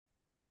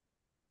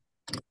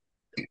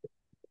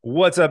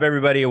What's up,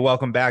 everybody, and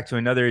welcome back to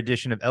another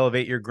edition of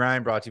Elevate Your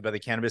Grind, brought to you by the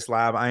Cannabis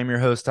Lab. I am your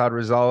host, Todd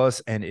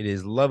Rosales, and it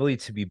is lovely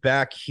to be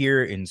back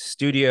here in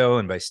studio.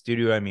 And by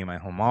studio, I mean my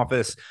home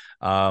office.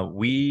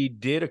 We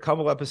did a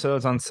couple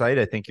episodes on site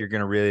I think you're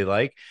going to really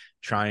like.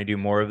 Trying to do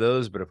more of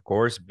those, but of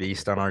course,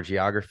 based on our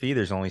geography,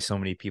 there's only so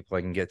many people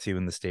I can get to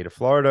in the state of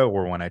Florida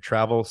or when I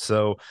travel.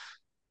 So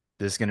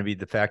this is going to be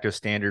de facto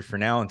standard for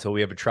now until we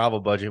have a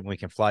travel budget and we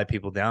can fly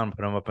people down and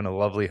put them up in a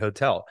lovely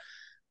hotel.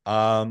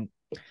 Um,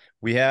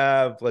 we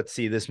have, let's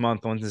see, this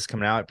month, when this is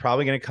coming out,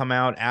 probably going to come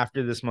out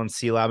after this month's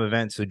C-Lab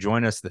event. So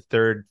join us the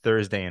third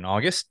Thursday in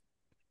August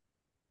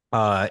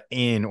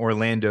in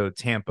Orlando,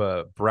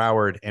 Tampa,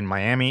 Broward, and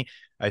Miami.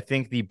 I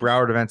think the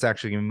Broward event's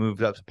actually going to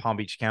move up to Palm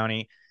Beach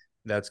County.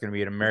 That's going to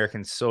be an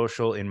American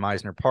Social in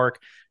Meisner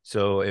Park.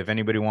 So if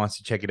anybody wants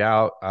to check it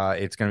out,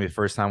 it's going to be the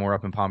first time we're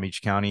up in Palm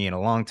Beach County in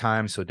a long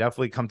time. So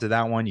definitely come to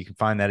that one. You can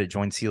find that at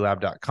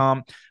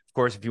joinclab.com. Of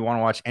course, if you want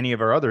to watch any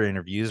of our other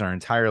interviews, our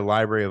entire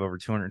library of over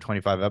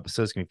 225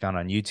 episodes can be found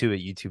on YouTube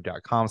at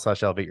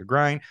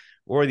youtube.com/elevateyourgrind,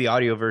 or the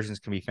audio versions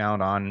can be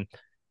found on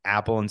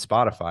Apple and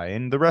Spotify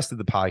and the rest of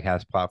the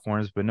podcast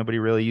platforms, but nobody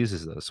really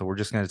uses those. So we're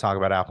just going to talk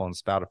about Apple and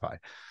Spotify.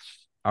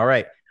 All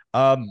right.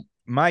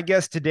 My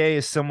guest today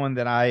is someone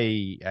that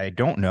I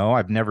don't know.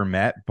 I've never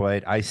met,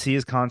 but I see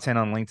his content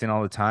on LinkedIn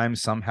all the time.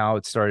 Somehow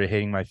it started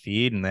hitting my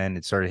feed, and then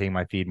it started hitting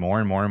my feed more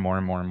and more and more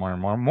and more and more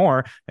and more and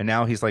more. And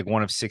now he's like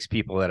one of 6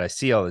 people that I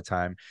see all the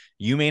time.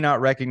 You may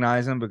not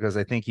recognize him because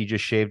I think he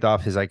just shaved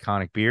off his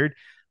iconic beard,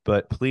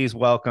 but please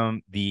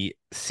welcome the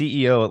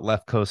CEO at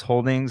Left Coast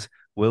Holdings,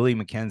 WIllie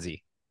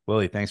McKenzie.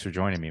 Willie, thanks for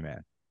joining me,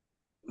 man.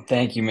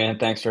 Thank you, man.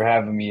 Thanks for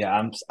having me.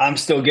 I'm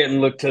still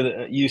getting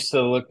used to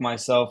the look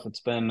myself. It's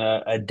been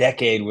a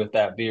decade with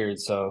that beard,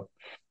 so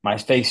my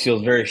face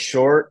feels very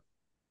short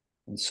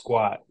and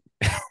squat.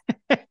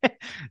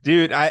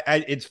 Dude, I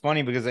it's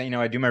funny because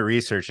I do my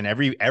research, and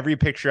every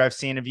picture I've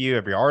seen of you,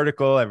 every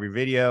article, every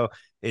video,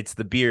 it's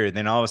the beard.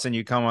 Then all of a sudden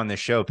you come on the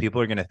show,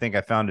 people are gonna think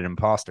I found an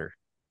imposter.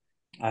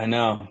 I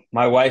know.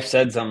 My wife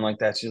said something like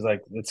that. She's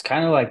like, "It's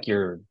kind of like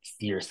your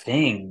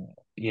thing,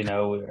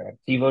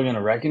 People are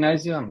gonna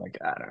recognize you." I'm like,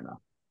 I don't know.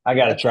 I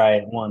got to That's try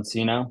it once.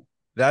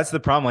 that's the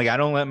problem. Like I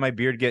don't let my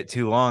beard get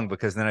too long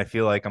because then I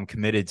feel like I'm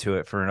committed to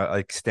it for an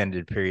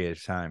extended period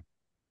of time.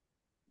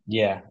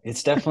 Yeah,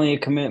 it's definitely a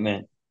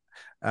commitment.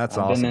 That's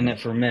I've been awesome, in man. it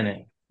for a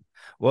minute.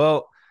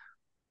 Well,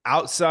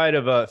 outside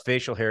of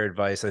facial hair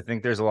advice, I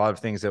think there's a lot of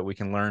things that we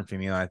can learn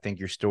from you. I think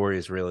your story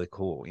is really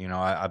cool.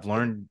 I've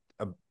learned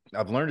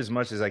as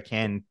much as I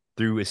can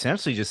through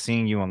essentially just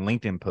seeing you on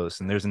LinkedIn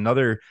posts. And there's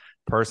another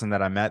person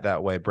that I met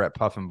that way, Brett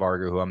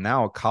Puffenbarger, who I'm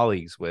now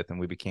colleagues with, and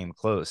we became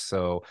close.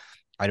 So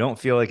I don't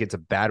feel like it's a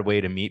bad way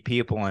to meet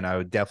people. And I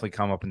would definitely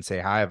come up and say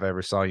hi if I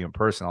ever saw you in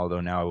person,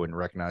 although now I wouldn't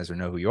recognize or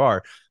know who you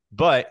are.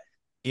 But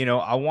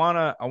I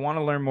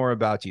wanna learn more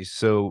about you.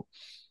 So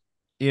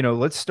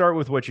let's start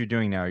with what you're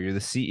doing now. You're the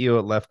CEO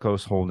at Left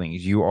Coast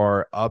Holdings. You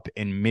are up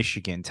in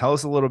Michigan. Tell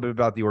us a little bit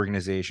about the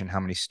organization, how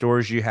many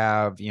stores you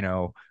have,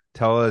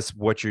 tell us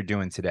what you're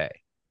doing today.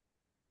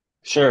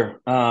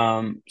 Sure.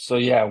 So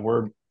yeah,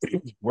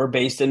 we're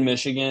based in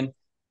Michigan.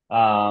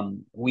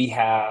 We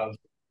have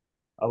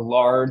a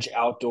large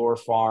outdoor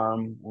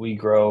farm. We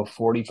grow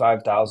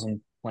 45,000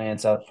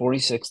 plants out,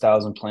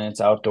 46,000 plants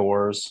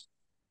outdoors.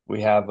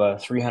 We have a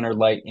 300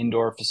 light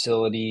indoor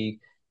facility.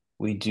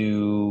 We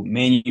do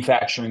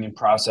manufacturing and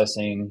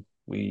processing.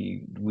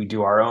 We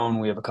do our own.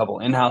 We have a couple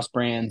in-house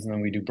brands, and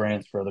then we do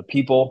brands for other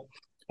people.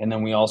 And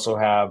then we also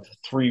have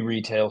 3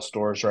 retail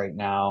stores right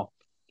now,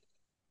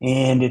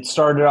 and it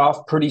started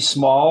off pretty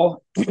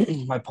small.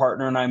 My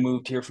partner and I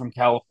moved here from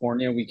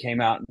California. We came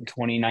out in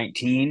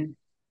 2019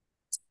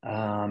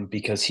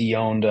 because he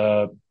owned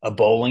a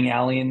bowling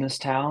alley in this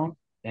town,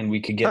 and we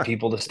could get Huh.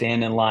 people to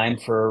stand in line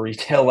for a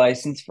retail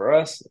license for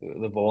us,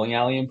 the bowling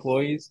alley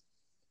employees.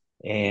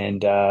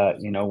 And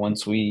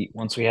once we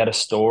had a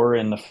store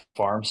and the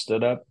farm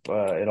stood up,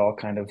 it all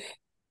kind of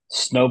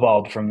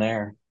snowballed from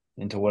there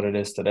into what it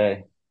is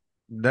today.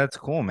 That's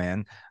cool,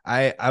 man.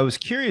 I was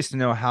curious to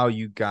know how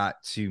you got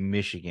to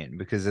Michigan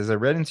because as I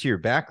read into your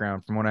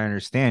background, from what I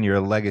understand, you're a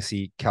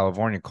legacy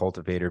California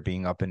cultivator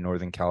being up in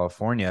Northern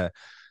California.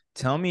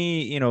 Tell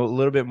me, a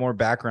little bit more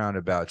background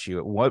about you.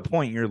 At what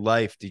point in your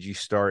life did you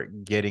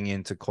start getting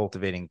into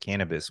cultivating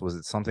cannabis? Was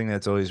it something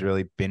that's always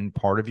really been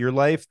part of your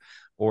life,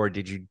 or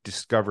did you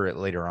discover it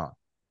later on?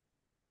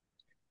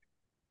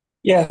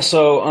 Yeah,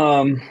 so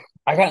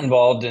I got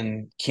involved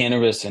in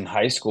cannabis in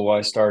high school.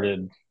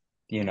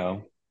 You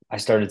know, I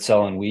started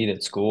selling weed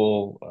at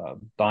school,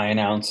 buying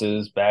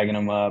ounces, bagging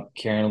them up,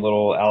 carrying a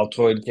little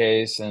Altoid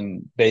case,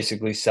 and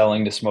basically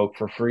selling to smoke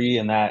for free.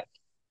 And that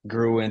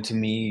grew into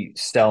me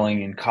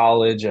selling in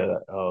college at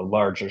a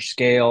larger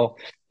scale.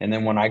 And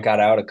then when I got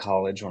out of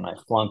college, when I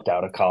flunked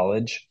out of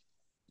college,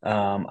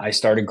 I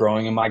started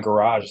growing in my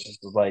garage. This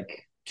was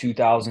like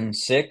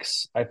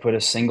 2006. I put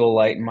a single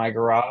light in my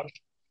garage,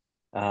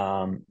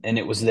 and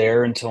it was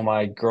there until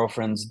my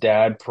girlfriend's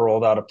dad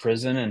paroled out of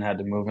prison and had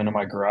to move into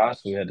my garage.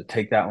 So we had to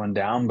take that one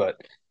down. But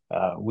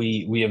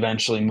We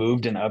eventually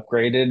moved and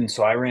upgraded, and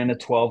so I ran a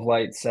 12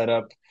 light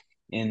setup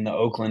in the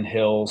Oakland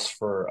Hills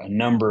for a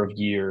number of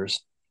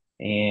years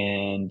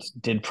and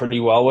did pretty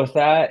well with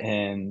that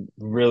and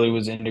really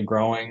was into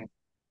growing.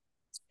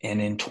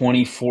 And in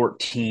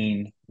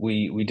 2014,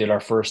 we did our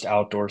first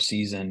outdoor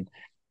season.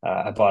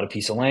 I bought a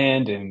piece of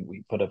land and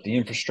we put up the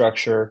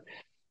infrastructure,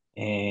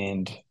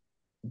 and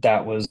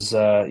that was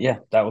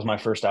my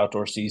first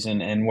outdoor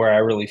season and where I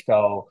really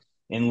fell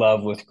in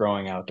love with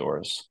growing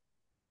outdoors.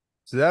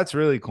 So that's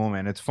really cool,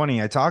 man. It's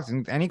funny. I talked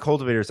to any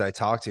cultivators I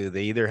talk to,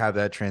 they either have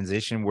that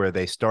transition where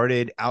they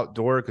started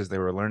outdoor because they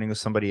were learning with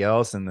somebody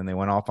else and then they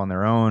went off on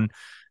their own.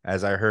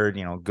 As I heard,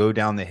 go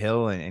down the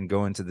hill and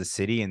go into the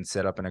city and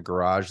set up in a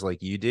garage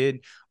like you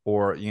did,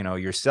 or,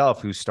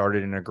 yourself who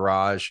started in a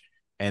garage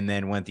and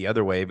then went the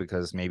other way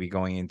because maybe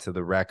going into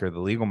the rec or the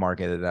legal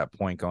market at that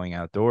point, going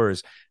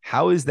outdoors.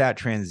 How is that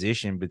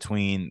transition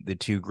between the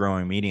two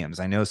growing mediums?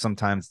 I know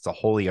sometimes it's a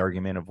holy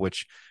argument of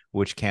which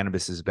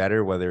cannabis is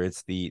better, whether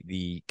it's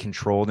the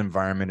controlled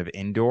environment of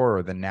indoor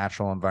or the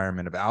natural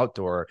environment of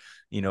outdoor.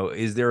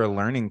 Is there a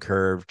learning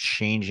curve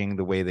changing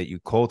the way that you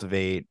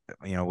cultivate,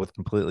 with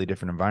completely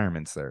different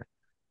environments there?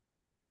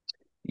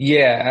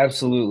 Yeah,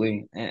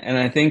 absolutely. And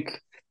I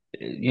think,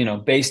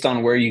 based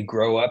on where you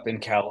grow up in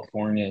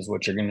California is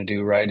what you're going to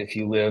do, right? If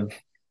you live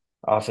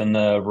off in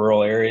the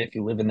rural area, if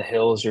you live in the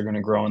hills, you're going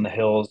to grow in the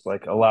hills.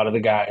 Like a lot of the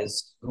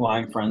guys who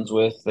I'm friends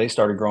with, they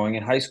started growing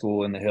in high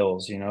school in the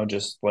hills,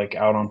 just like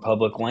out on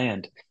public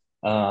land,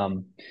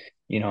 um,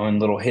 in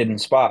little hidden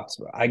spots.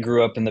 I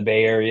grew up in the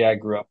Bay Area. I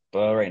grew up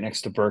right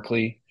next to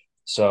Berkeley.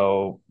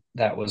 So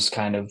that was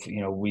kind of,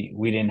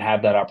 we didn't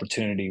have that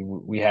opportunity.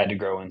 We had to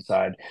grow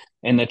inside.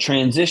 And the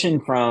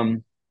transition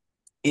from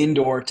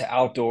indoor to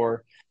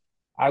outdoor,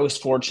 I was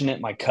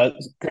fortunate. My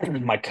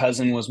cousin, my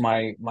cousin was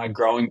my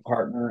growing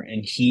partner,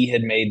 and he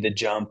had made the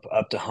jump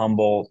up to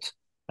Humboldt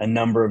a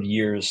number of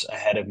years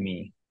ahead of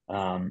me.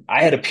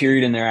 I had a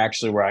period in there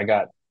actually where I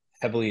got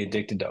heavily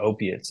addicted to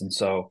opiates, and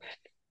so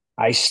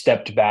I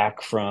stepped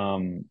back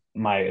from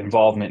my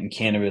involvement in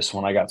cannabis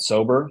when I got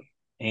sober,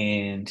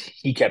 and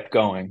he kept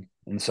going.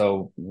 And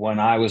so when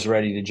I was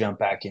ready to jump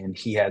back in,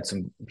 he had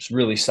some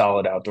really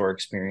solid outdoor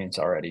experience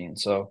already, and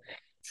so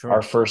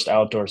our Sure. first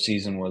outdoor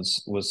season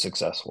was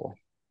successful.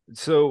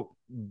 So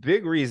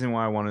big reason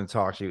why I wanted to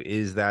talk to you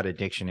is that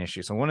addiction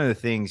issue. So one of the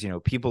things,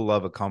 people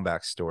love a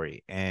comeback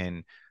story.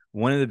 And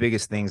one of the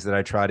biggest things that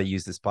I try to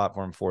use this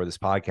platform for, this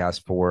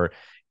podcast for,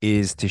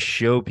 is to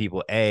show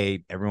people,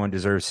 everyone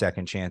deserves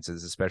second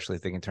chances, especially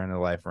if they can turn their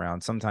life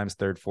around, sometimes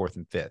third, fourth,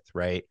 and fifth,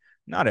 right?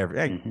 Not I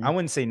Mm-hmm.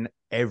 wouldn't say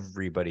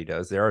everybody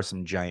does. There are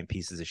some giant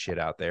pieces of shit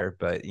out there,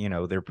 but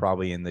they're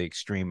probably in the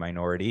extreme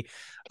minority.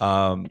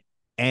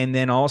 And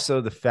then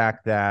also the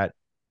fact that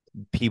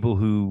people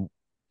who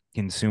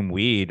consume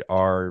weed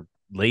are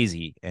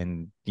lazy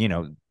and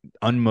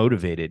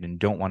unmotivated and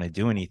don't want to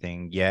do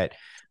anything, yet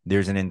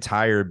there's an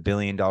entire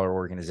billion-dollar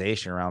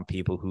organization around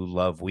people who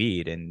love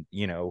weed, and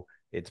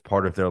it's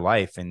part of their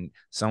life. And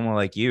someone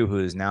like you who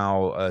is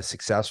now a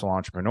successful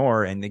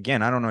entrepreneur, and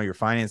again, I don't know your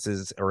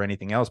finances or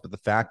anything else, but the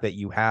fact that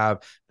you have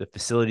the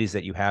facilities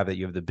that you have, that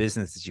you have the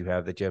business that you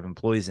have, that you have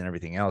employees and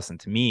everything else, and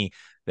to me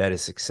that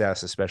is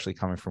success, especially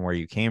coming from where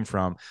you came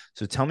from.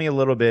 So tell me a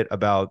little bit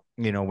about,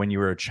 when you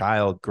were a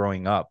child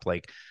growing up,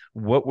 like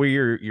what were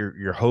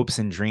your hopes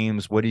and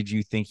dreams? What did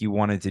you think you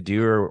wanted to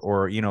do?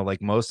 Or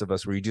like most of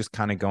us, were you just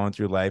kind of going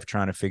through life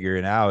trying to figure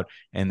it out,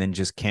 and then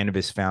just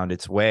cannabis found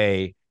its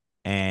way?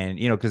 And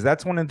because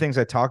that's one of the things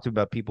I talked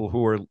about people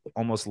who are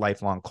almost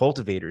lifelong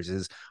cultivators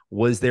is,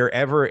 was there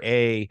ever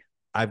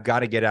I've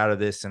got to get out of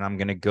this and I'm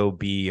going to go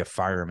be a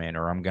fireman,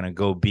 or I'm going to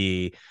go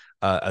be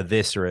a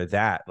this or a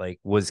that? Like,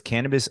 was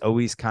cannabis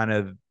always kind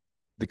of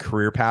the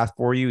career path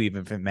for you,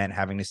 even if it meant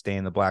having to stay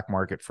in the black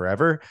market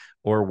forever?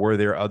 Or were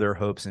there other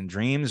hopes and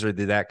dreams, or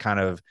did that kind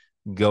of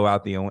go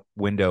out the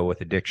window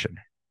with addiction?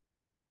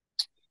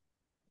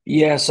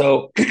 Yeah,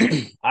 so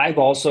I've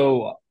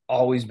also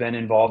always been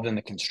involved in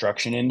the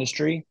construction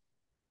industry.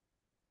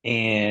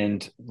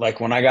 And like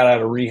when I got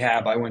out of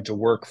rehab, I went to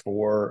work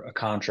for a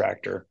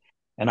contractor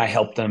and I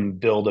helped them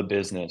build a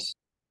business.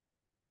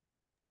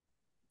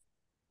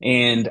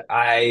 And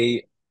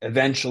I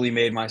eventually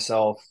made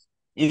myself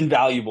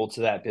invaluable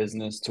to that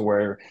business to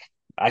where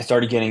I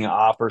started getting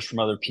offers from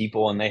other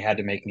people and they had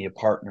to make me a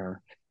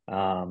partner.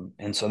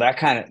 And so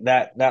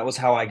that was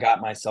how I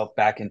got myself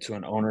back into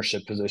an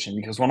ownership position,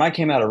 because when I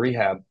came out of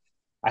rehab,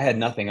 I had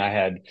nothing. I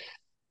had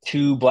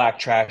two black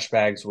trash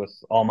bags with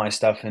all my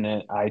stuff in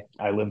it.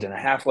 I lived in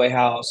a halfway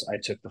house. I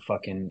took the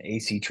fucking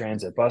AC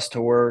Transit bus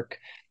to work.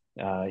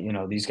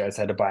 These guys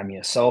had to buy me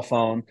a cell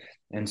phone.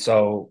 And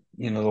so,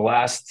 the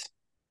last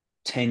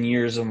 10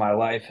 years of my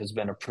life has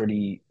been a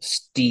pretty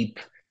steep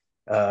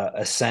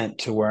ascent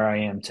to where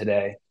I am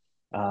today.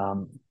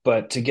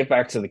 But to get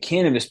back to the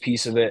cannabis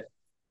piece of it,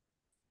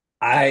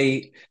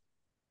 I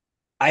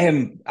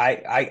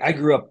I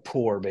grew up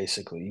poor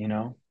basically,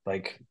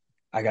 like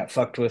I got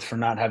fucked with for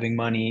not having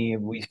money.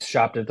 We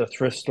shopped at the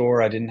thrift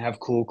store. I didn't have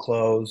cool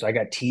clothes. I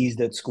got teased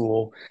at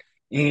school.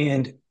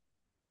 And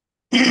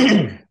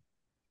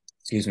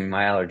Excuse me,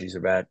 my allergies are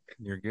bad.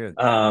 You're good.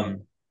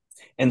 Um,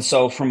 and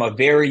so from a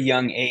very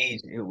young age,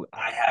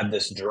 I had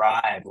this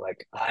drive,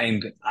 like I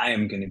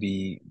am going to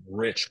be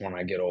rich when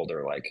I get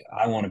older. Like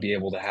I want to be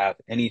able to have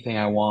anything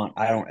I want.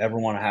 I don't ever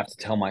want to have to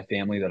tell my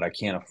family that I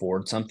can't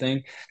afford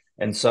something.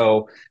 And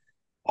so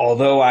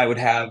although I would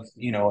have,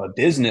 a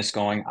business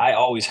going, I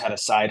always had a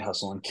side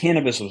hustle, and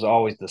cannabis was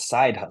always the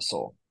side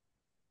hustle.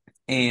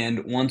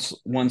 And once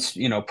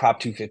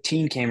Prop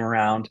 215 came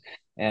around,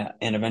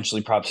 and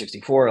eventually Prop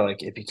 64,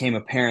 like it became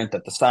apparent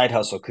that the side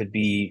hustle could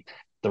be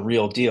the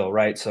real deal,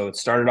 right? So it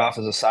started off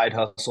as a side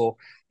hustle,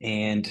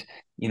 and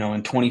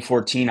in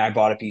 2014, I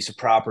bought a piece of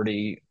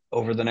property.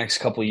 Over the next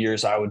couple of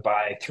years, I would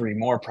buy three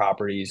more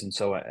properties, and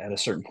so at a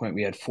certain point,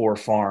 we had four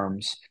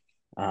farms.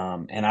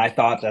 And I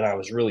thought that I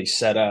was really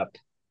set up,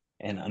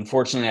 and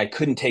unfortunately, I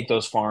couldn't take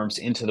those farms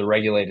into the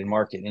regulated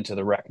market, into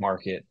the rec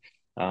market,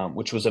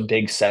 which was a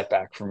big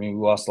setback for me. We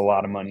lost a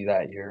lot of money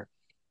that year,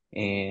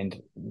 and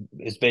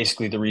it's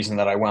basically the reason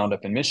that I wound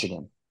up in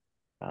Michigan,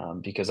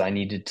 because I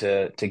needed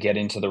to get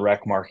into the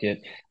rec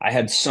market. I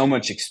had so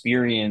much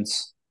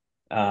experience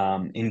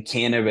in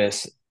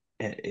cannabis;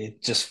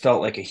 it just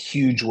felt like a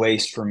huge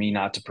waste for me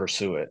not to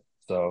pursue it.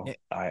 So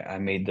I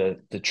made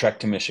the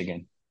trek to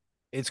Michigan.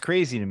 It's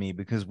crazy to me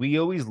because we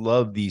always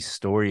love these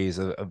stories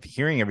of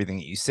hearing everything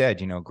that you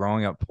said,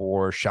 growing up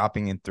poor,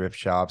 shopping in thrift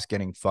shops,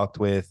 getting fucked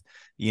with,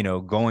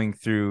 going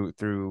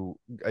through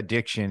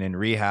addiction and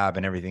rehab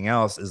and everything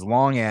else, as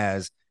long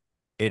as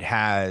it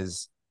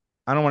has,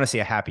 I don't want to say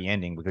a happy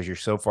ending because you're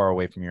so far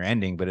away from your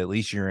ending, but at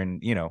least you're in,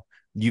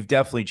 you've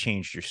definitely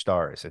changed your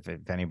stars. If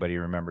anybody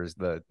remembers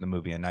the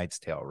movie A Knight's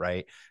Tale,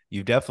 right?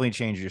 You've definitely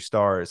changed your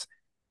stars.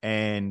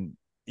 And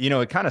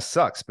it kind of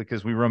sucks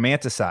because we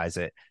romanticize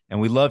it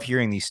and we love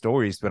hearing these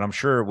stories, but I'm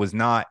sure it was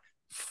not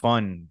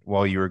fun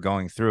while you were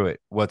going through it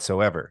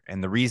whatsoever.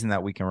 And the reason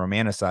that we can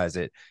romanticize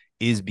it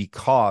is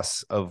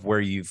because of where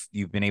you've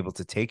been able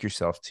to take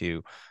yourself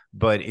to.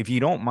 But if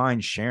you don't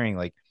mind sharing,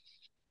 like,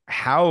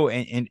 how,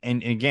 and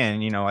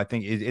again, I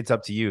think it's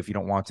up to you. If you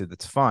don't want to,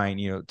 that's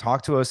fine.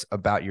 Talk to us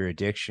about your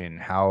addiction,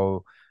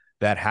 how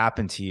that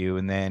happened to you.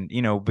 And then,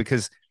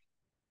 because,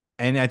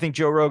 and I think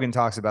Joe Rogan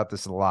talks about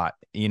this a lot.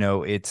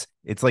 It's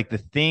like the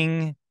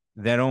thing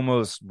that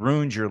almost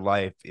ruined your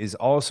life is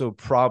also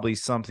probably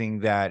something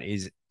that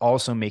is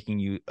also making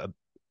you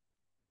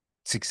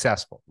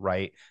successful,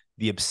 right?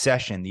 The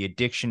obsession, the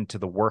addiction to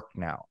the work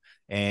now.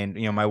 And,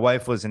 my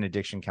wife was an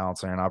addiction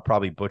counselor, and I'll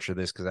probably butcher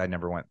this because I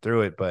never went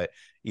through it. But,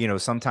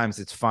 sometimes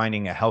it's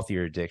finding a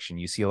healthier addiction.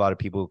 You see a lot of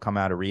people who come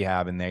out of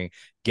rehab and they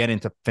get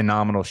into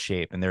phenomenal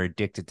shape and they're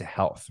addicted to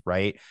health,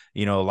 right?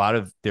 There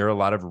are a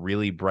lot of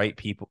really bright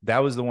people. That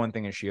was the one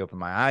thing that she opened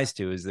my eyes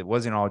to, is it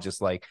wasn't all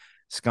just like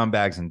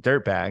scumbags and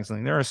dirtbags.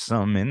 Like there are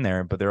some in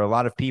there, but there are a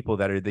lot of people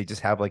they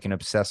just have like an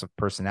obsessive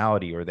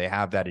personality, or they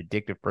have that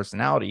addictive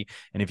personality.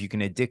 And if you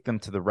can addict them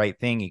to the right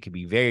thing, it can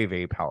be very,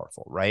 very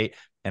powerful, right?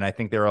 And I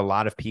think there are a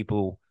lot of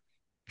people,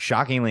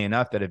 shockingly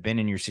enough, that have been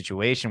in your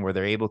situation where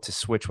they're able to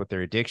switch what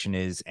their addiction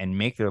is and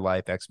make their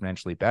life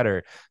exponentially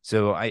better.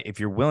 So if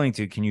you're willing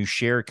to, can you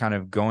share kind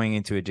of going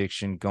into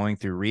addiction, going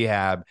through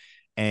rehab,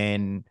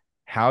 and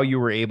how you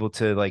were able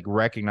to like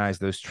recognize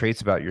those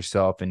traits about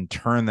yourself and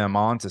turn them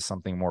on to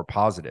something more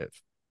positive?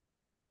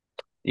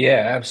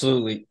 Yeah,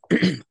 absolutely.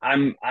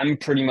 I'm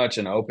pretty much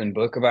an open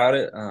book about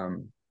it.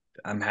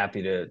 I'm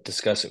happy to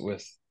discuss it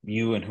with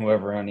you and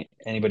whoever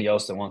anybody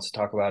else that wants to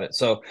talk about it.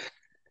 So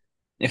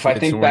if I Good. So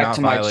think we're back not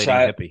to my violating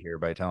child, HIPAA here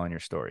by telling your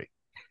story.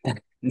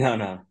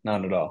 no,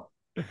 not at all.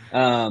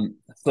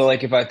 So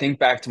like if I think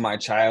back to my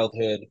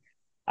childhood,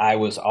 I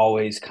was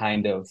always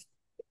kind of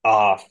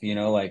off,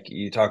 like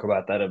you talk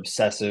about that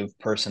obsessive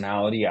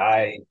personality.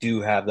 I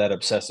do have that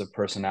obsessive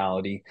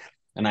personality,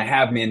 and I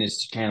have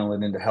managed to channel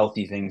it into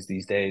healthy things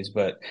these days,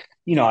 but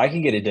I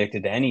can get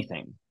addicted to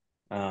anything.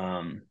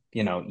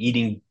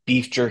 Eating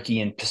beef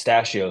jerky and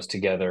pistachios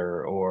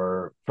together,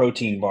 or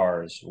protein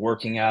bars,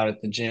 working out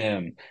at the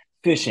gym,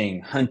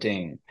 fishing,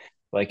 hunting,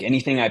 like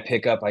anything I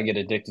pick up, I get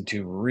addicted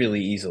to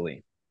really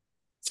easily.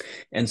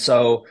 And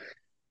so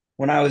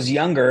when I was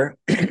younger,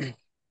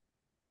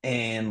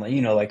 and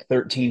like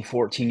 13,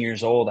 14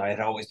 years old, I had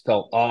always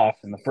felt off.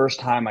 And the first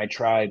time I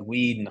tried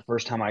weed and the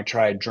first time I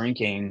tried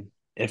drinking,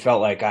 it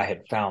felt like I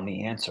had found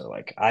the answer.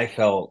 Like I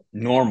felt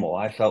normal.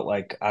 I felt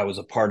like I was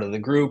a part of the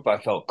group. I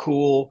felt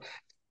cool.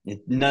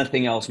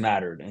 Nothing else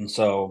mattered. And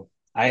so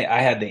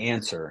I had the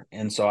answer.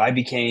 And so I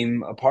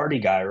became a party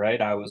guy, right?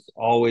 I was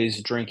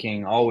always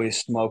drinking, always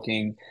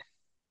smoking.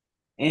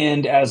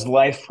 And as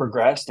life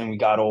progressed and we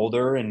got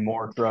older and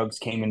more drugs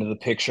came into the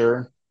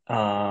picture,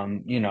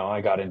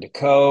 I got into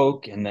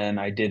coke, and then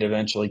I did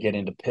eventually get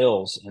into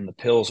pills. And the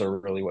pills are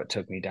really what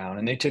took me down.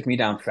 And they took me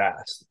down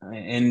fast.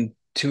 And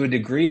to a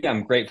degree,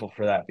 I'm grateful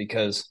for that,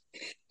 because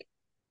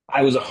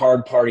I was a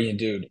hard partying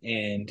dude.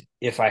 And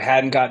if I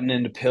hadn't gotten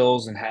into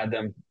pills and had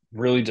them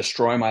really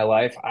destroy my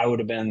life, I would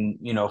have been,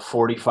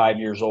 45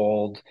 years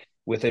old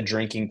with a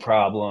drinking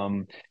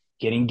problem,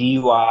 getting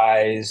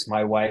DUIs.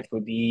 My wife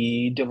would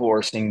be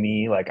divorcing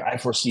me. Like I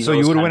foresee So you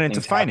those would have kind went of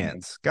into things happening.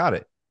 finance. Got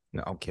it.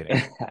 No, I'm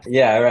kidding.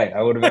 Yeah, right.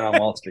 I would have been on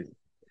Wall Street.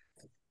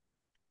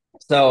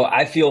 So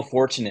I feel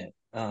fortunate,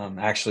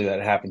 actually, that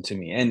it happened to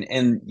me.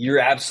 And you're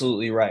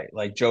absolutely right.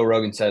 Like Joe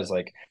Rogan says,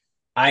 like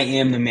I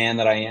am the man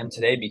that I am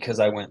today because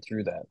I went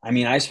through that. I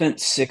mean, I spent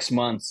 6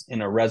 months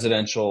in a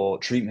residential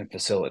treatment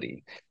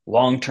facility,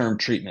 long-term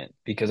treatment,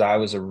 because I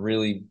was a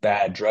really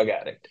bad drug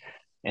addict.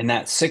 And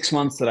that 6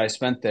 months that I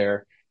spent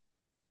there,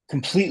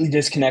 completely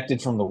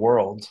disconnected from the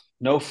world.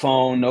 No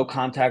phone, no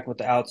contact with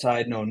the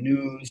outside, no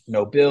news,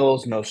 no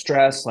bills, no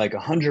stress, like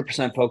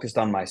 100% focused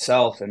on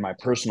myself and my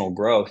personal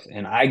growth.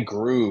 And I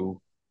grew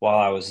while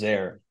I was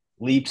there,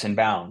 leaps and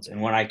bounds.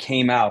 And when I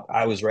came out,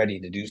 I was ready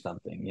to do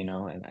something,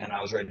 and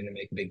I was ready to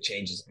make big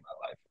changes in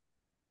my life.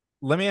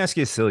 Let me ask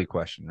you a silly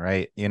question,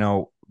 right?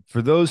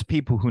 For those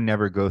people who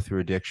never go through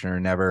addiction or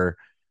never,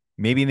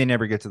 maybe they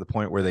never get to the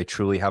point where they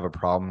truly have a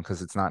problem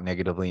because it's not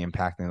negatively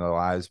impacting their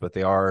lives, but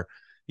they are,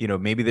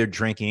 maybe they're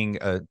drinking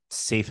a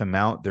safe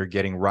amount, they're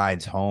getting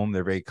rides home,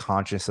 they're very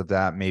conscious of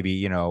that,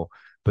 maybe,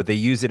 but they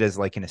use it as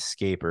like an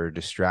escape or a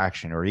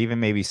distraction, or even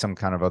maybe some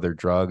kind of other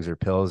drugs or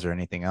pills or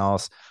anything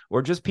else,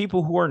 or just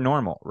people who are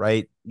normal,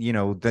 right?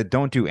 That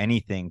don't do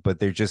anything, but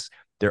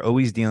they're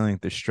always dealing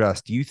with the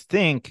stress. Do you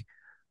think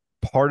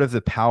part of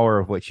the power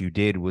of what you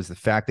did was the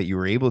fact that you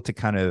were able to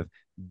kind of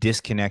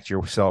disconnect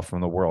yourself from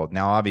the world?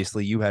 Now,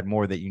 obviously, you had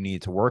more that you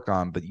needed to work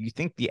on, but you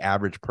think the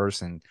average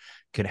person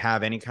could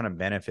have any kind of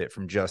benefit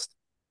from just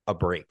a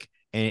break?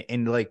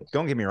 And like,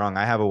 don't get me wrong,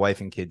 I have a wife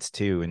and kids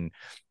too. And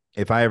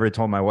if I ever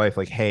told my wife,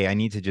 like, hey, I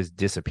need to just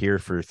disappear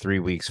for 3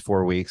 weeks,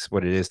 4 weeks,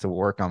 what it is to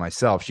work on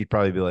myself, she'd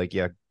probably be like,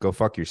 yeah, go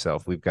fuck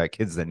yourself. We've got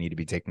kids that need to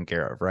be taken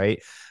care of. Right.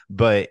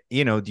 But,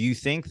 do you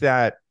think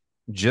that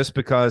just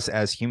because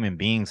as human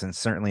beings and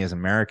certainly as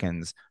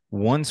Americans,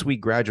 once we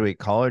graduate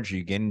college,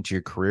 you get into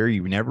your career,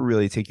 you never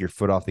really take your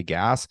foot off the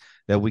gas,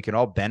 that we could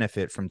all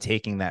benefit from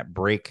taking that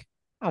break?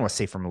 I don't want to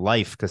say from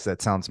life because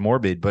that sounds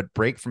morbid, but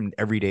break from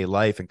everyday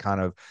life and kind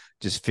of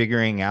just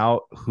figuring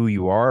out who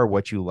you are,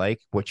 what you like,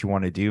 what you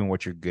want to do, and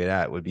what you're good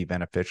at would be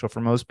beneficial for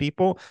most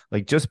people,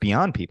 like just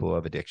beyond people who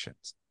have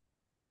addictions.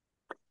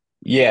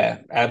 Yeah,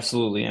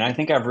 absolutely. And I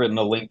think I've written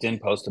a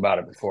LinkedIn post about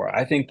it before.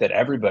 I think that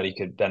everybody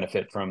could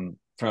benefit from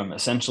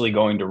essentially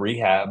going to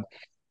rehab.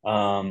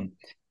 Um,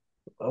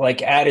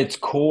 like at its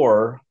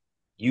core,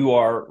 you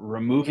are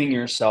removing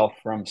yourself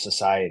from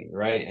society,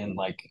 right? And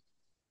like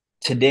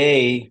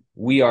today,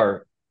 we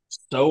are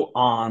so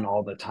on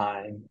all the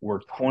time.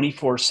 We're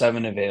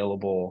 24/7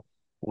 available.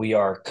 We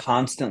are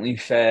constantly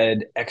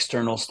fed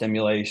external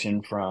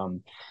stimulation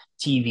from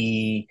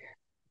TV,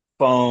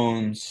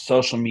 phones,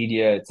 social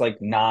media. It's like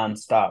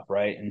nonstop,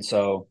 right? And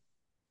so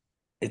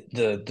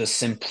the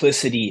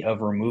simplicity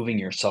of removing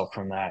yourself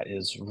from that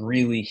is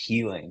really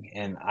healing,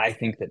 and I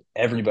think that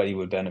everybody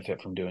would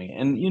benefit from doing it.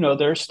 And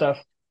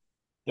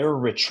there are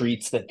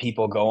retreats that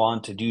people go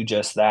on to do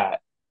just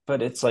that,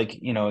 but it's like,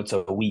 it's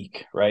a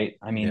week, right?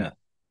 I mean, Yeah.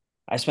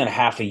 I spent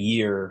half a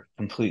year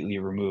completely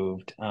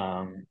removed,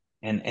 and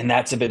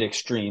that's a bit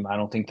extreme. I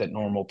don't think that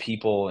normal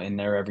people in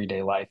their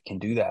everyday life can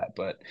do that,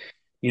 but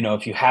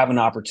if you have an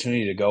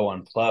opportunity to go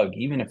unplug,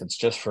 even if it's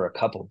just for a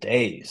couple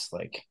days,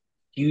 like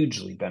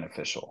hugely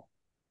beneficial.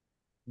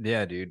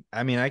 Yeah, dude.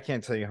 I mean, I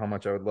can't tell you how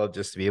much I would love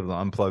just to be able to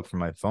unplug from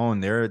my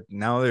phone. There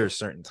are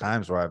certain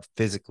times where I've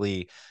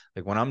physically,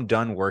 like when I'm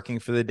done working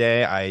for the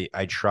day,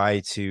 I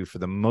try to, for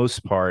the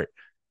most part,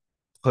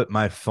 put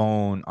my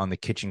phone on the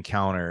kitchen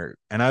counter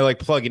and I like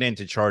plug it in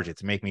to charge it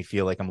to make me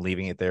feel like I'm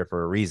leaving it there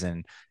for a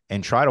reason,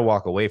 and try to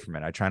walk away from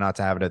it. I try not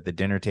to have it at the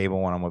dinner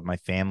table when I'm with my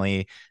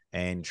family,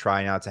 and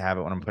try not to have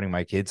it when I'm putting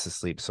my kids to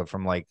sleep. So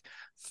from like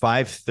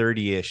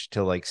 5:30 ish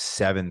to like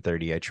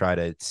 7:30, I try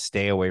to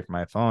stay away from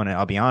my phone. And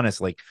I'll be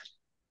honest, like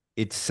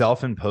it's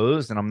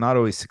self-imposed and I'm not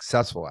always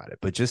successful at it,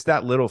 but just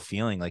that little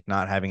feeling like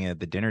not having it at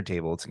the dinner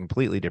table, it's a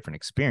completely different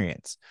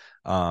experience.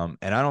 And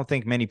I don't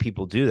think many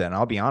people do that. And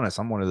I'll be honest,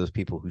 I'm one of those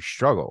people who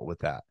struggle with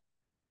that.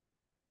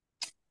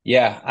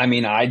 Yeah, I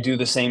mean, I do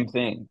the same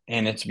thing,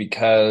 and it's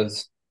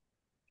because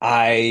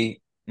I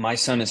my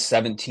son is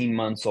 17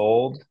 months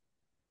old.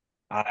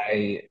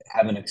 I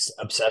have an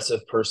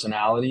obsessive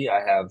personality.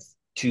 I have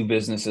two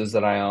businesses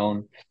that I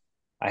own.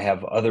 I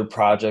have other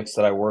projects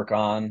that I work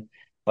on.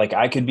 Like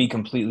I could be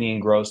completely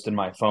engrossed in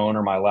my phone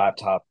or my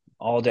laptop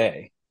all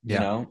day,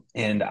 Yeah.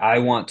 and I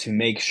want to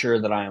make sure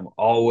that I am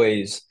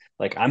always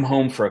like I'm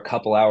home for a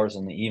couple hours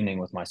in the evening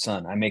with my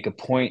son. I make a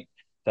point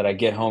that I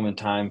get home in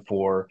time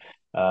for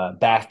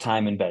bath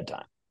time and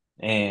bedtime.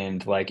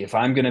 And like if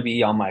I'm going to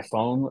be on my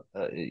phone,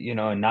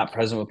 and not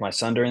present with my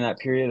son during that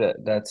period,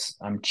 that's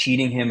I'm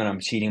cheating him and I'm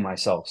cheating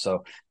myself.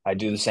 So I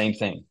do the same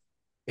thing.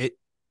 It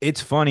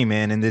it's funny,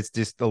 man, and it's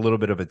just a little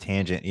bit of a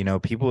tangent.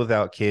 People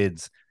without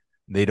kids,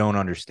 they don't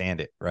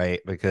understand it, right?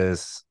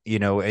 Because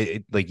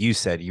like you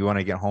said, you want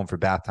to get home for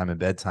bath time and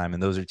bedtime,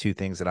 and those are two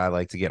things that I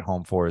like to get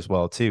home for as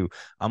well too.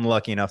 I'm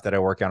lucky enough that I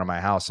work out of my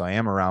house, so I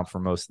am around for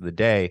most of the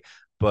day.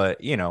 But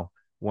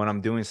when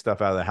I'm doing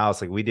stuff out of the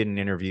house, like we did an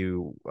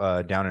interview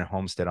down in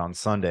Homestead on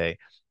Sunday,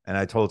 and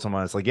I told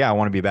someone, it's like, yeah, I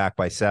want to be back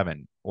by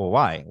 7. Well,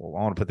 why? Well,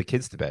 I want to put the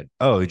kids to bed.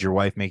 Oh, is your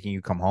wife making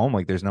you come home?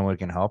 Like, there's no one who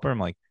can help her. I'm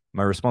like,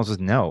 My response was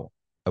no.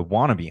 I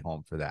want to be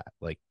home for that.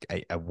 Like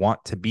I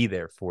want to be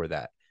there for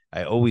that.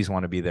 I always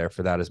want to be there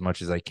for that as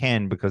much as I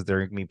can, because there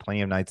are gonna be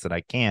plenty of nights that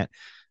I can't,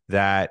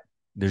 that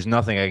there's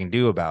nothing I can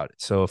do about it.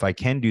 So if I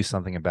can do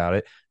something about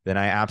it, then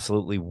I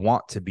absolutely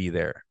want to be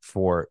there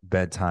for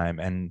bedtime.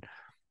 And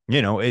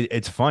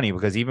it's funny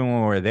because even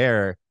when we're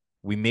there,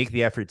 we make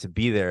the effort to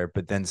be there,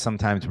 but then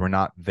sometimes we're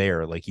not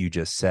there, like you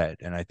just said.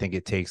 And I think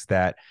it takes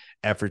that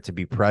effort to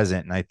be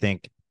present. And I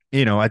think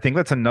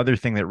that's another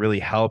thing that really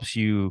helps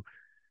you.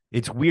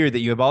 It's weird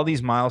that you have all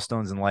these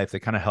milestones in life that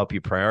kind of help you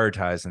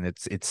prioritize, and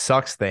it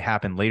sucks they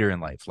happen later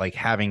in life, like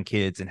having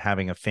kids and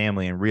having a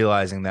family and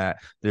realizing that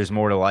there's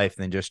more to life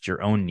than just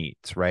your own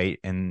needs, right?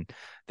 And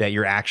that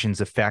your actions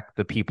affect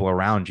the people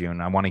around you.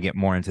 And I want to get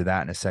more into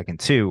that in a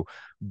second too.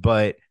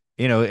 But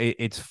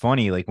it's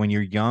funny, like when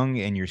you're young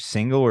and you're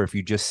single, or if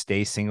you just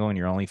stay single and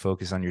you're only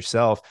focused on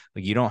yourself,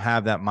 like you don't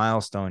have that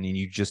milestone and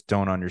you just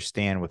don't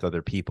understand with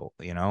other people.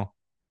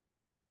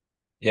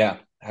 Yeah,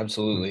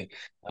 absolutely.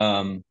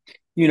 Um,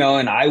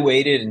 and I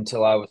waited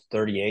until I was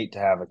 38 to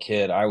have a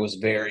kid. I was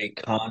very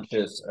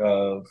conscious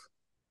of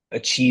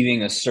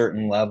achieving a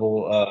certain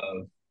level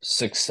of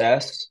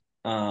success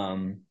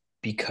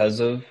because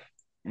of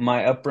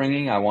my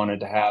upbringing. I wanted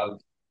to have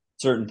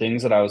certain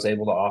things that I was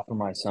able to offer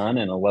my son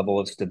and a level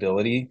of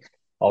stability.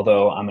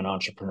 Although I'm an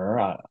entrepreneur,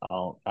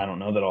 I don't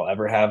know that I'll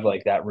ever have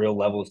like that real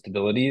level of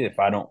stability. If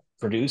I don't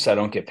produce, I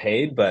don't get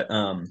paid. But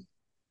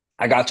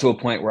I got to a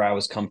point where I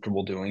was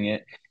comfortable doing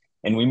it,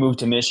 and we moved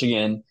to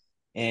Michigan,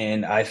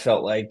 and I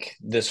felt like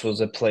this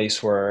was a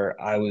place where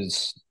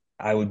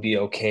I would be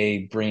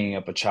okay bringing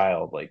up a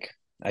child. Like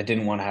I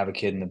didn't want to have a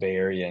kid in the Bay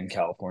Area in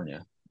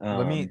California.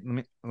 Let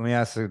me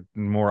ask a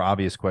more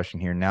obvious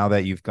question here. Now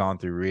that you've gone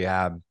through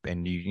rehab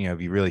and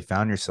you really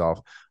found yourself,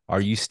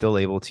 are you still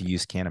able to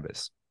use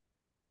cannabis?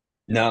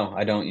 No,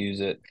 I don't use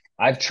it.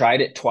 I've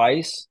tried it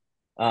twice.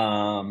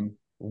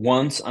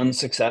 Once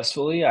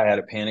unsuccessfully. I had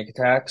a panic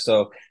attack.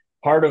 So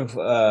part of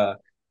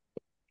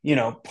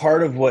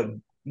part of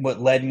what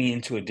led me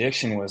into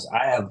addiction was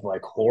I have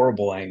like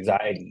horrible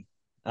anxiety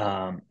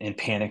and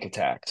panic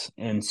attacks.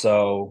 And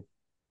so,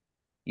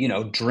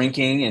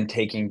 drinking and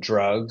taking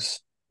drugs,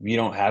 you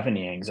don't have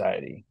any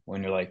anxiety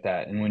when you're like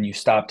that. And when you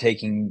stop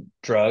taking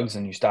drugs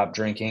and you stop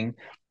drinking,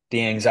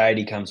 the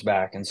anxiety comes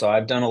back. And so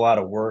I've done a lot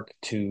of work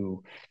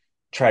to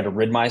try to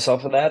rid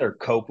myself of that or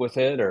cope with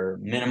it or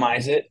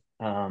minimize it.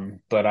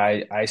 But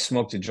I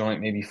smoked a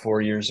joint maybe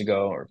 4 years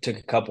ago, or took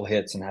a couple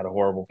hits and had a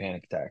horrible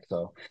panic attack.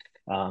 So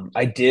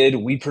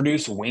we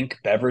produce Wink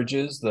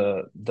beverages,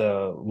 the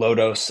low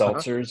dose Uh-huh.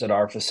 seltzers at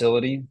our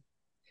facility.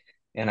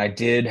 And I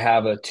did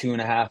have a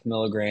 2.5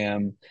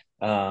 milligram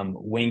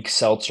Wink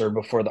seltzer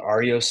before the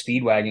REO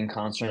Speedwagon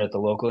concert at the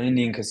local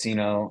Indian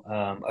casino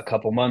a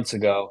couple months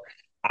ago.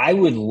 I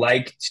would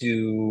like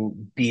to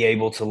be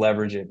able to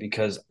leverage it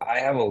because I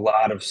have a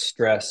lot of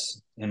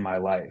stress in my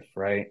life,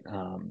 right?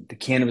 The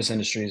cannabis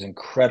industry is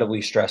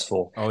incredibly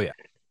stressful. Oh yeah.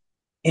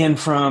 And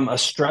from a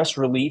stress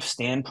relief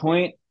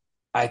standpoint,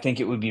 I think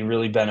it would be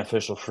really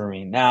beneficial for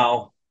me.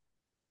 Now,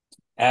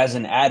 as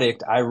an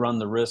addict, I run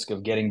the risk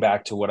of getting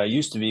back to what I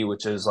used to be,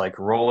 which is like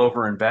roll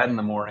over in bed in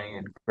the morning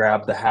and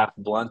grab the half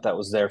blunt that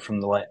was there from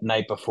the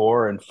night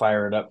before and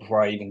fire it up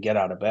before I even get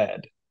out of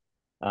bed.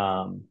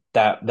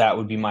 That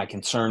would be my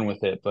concern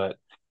with it. But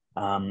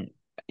um,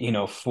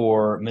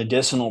 for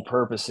medicinal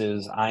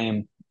purposes,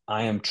 I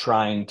am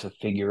trying to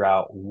figure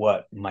out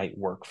what might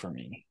work for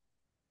me.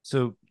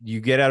 So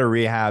you get out of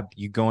rehab,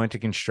 you go into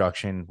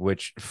construction,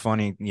 which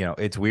funny,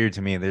 it's weird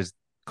to me. There's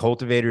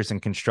cultivators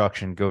and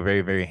construction go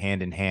very, very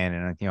hand in hand.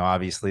 And,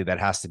 obviously that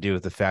has to do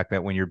with the fact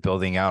that when you're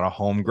building out a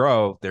home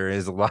grow, there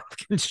is a lot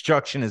of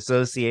construction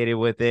associated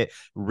with it,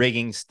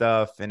 rigging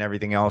stuff and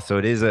everything else. So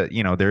it is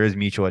there is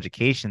mutual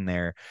education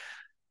there.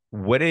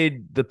 What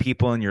did the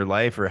people in your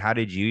life, or how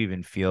did you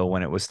even feel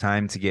when it was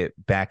time to get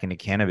back into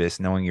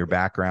cannabis, knowing your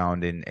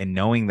background and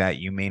knowing that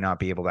you may not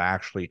be able to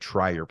actually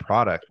try your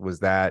product? Was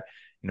that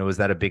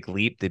a big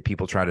leap? Did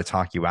people try to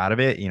talk you out of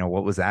it?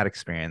 What was that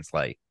experience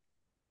like?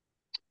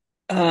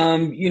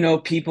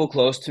 People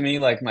close to me,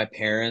 like my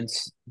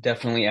parents,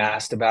 definitely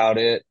asked about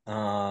it.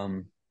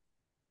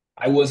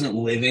 I wasn't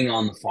living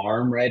on the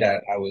farm, right?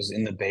 I was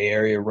in the Bay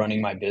Area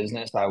running my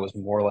business. I was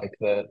more like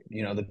the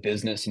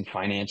business and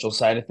financial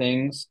side of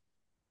things.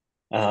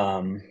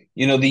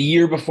 The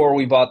year before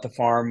we bought the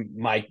farm,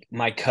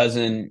 my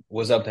cousin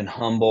was up in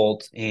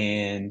Humboldt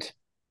and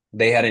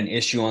they had an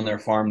issue on their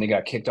farm. They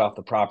got kicked off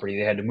the property.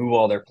 They had to move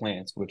all their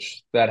plants,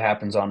 which that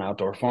happens on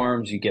outdoor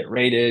farms. You get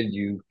raided,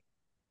 you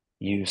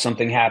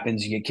something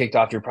happens, you get kicked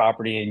off your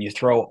property and you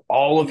throw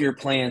all of your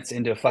plants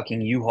into fucking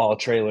U-Haul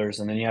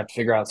trailers and then you have to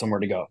figure out somewhere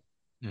to go.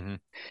 Mm-hmm.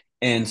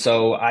 And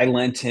so I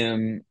lent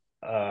him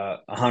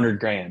 100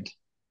 grand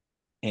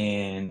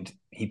and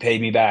he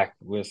paid me back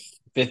with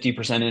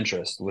 50%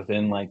 interest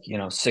within like,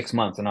 6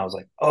 months. And I was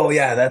like, oh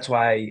yeah, that's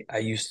why I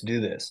used to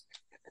do this.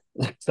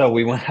 So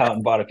we went out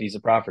and bought a piece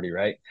of property.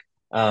 Right.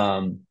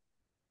 Um,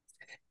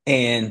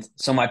 and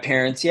so my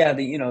parents, yeah,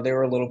 they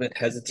were a little bit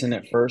hesitant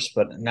at first,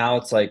 but now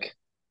it's like,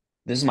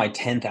 this is my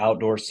 10th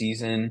outdoor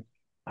season.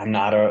 I'm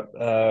not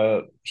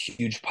a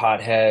huge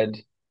pothead.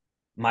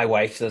 My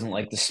wife doesn't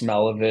like the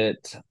smell of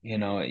it. You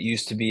know, it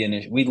used to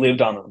be we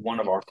lived on one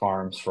of our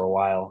farms for a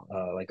while,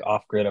 like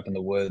off grid up in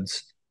the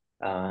woods.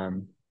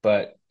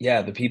 But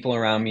yeah, the people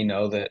around me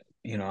know that,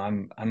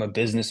 I'm a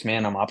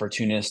businessman. I'm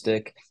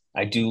opportunistic.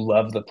 I do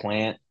love the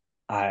plant.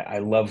 I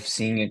love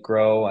seeing it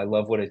grow. I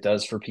love what it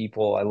does for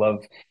people. I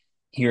love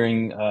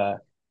hearing,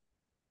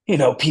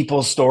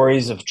 people's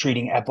stories of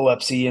treating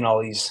epilepsy and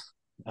all these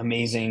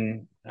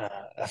amazing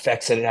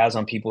effects that it has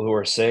on people who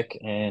are sick.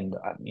 And,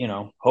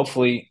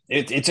 hopefully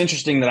it's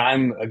interesting that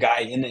I'm a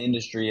guy in the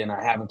industry and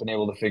I haven't been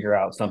able to figure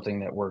out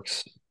something that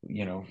works,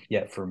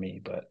 yet for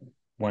me, but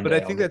one But I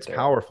day I'll think get that's there.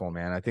 powerful,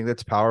 man. I think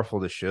that's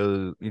powerful to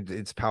show.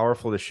 It's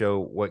powerful to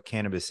show what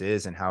cannabis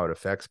is and how it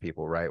affects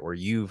people, right? Where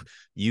you've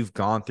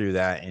gone through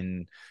that,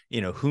 and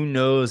who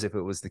knows if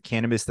it was the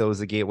cannabis that was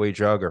a gateway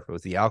drug, or if it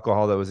was the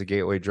alcohol that was a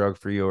gateway drug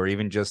for you, or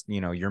even just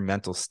your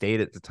mental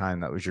state at the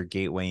time that was your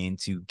gateway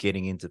into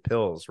getting into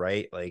pills,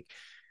 right? Like,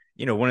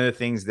 one of the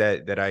things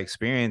that I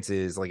experience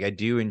is, like, I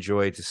do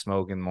enjoy to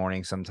smoke in the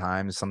morning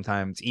sometimes.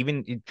 Sometimes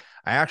even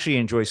I actually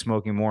enjoy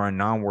smoking more on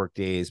non-work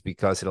days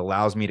because it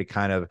allows me to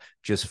kind of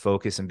just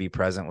focus and be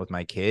present with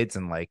my kids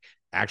and like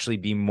actually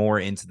be more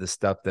into the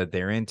stuff that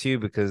they're into,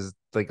 because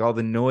like all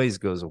the noise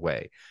goes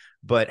away.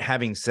 But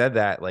having said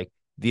that, like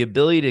the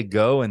ability to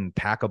go and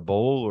pack a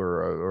bowl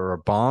or a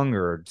bong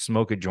or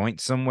smoke a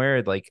joint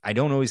somewhere, like I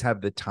don't always have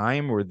the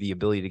time or the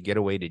ability to get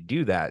away to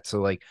do that.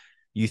 So like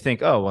you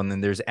think, oh, well, and then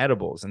there's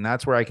edibles. And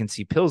that's where I can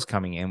see pills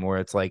coming in, where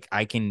it's like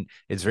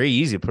it's very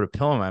easy to put a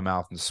pill in my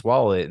mouth and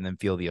swallow it and then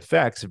feel the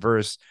effects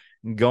versus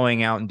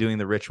going out and doing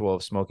the ritual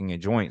of smoking a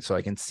joint. So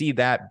I can see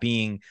that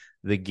being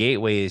the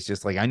gateway, is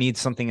just like, I need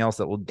something else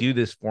that will do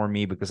this for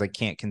me because I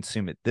can't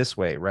consume it this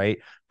way. Right.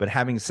 But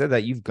having said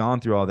that, you've gone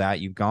through all that,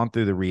 you've gone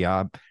through the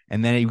rehab,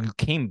 and then you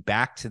came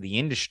back to the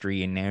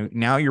industry, and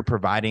now you're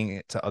providing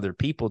it to other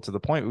people to the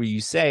point where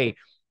you say,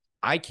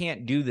 I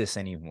can't do this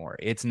anymore.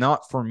 It's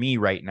not for me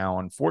right now,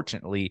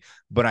 unfortunately,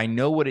 but I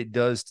know what it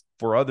does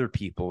for other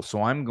people.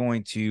 So I'm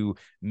going to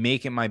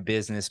make it my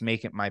business,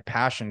 make it my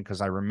passion,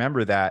 because I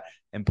remember that,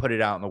 and put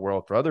it out in the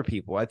world for other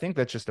people. I think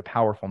that's just a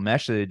powerful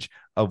message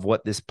of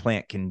what this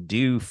plant can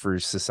do for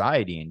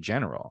society in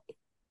general.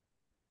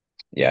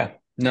 Yeah,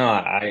 no,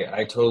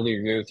 I totally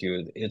agree with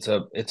you. It's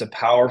a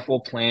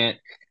powerful plant.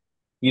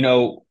 You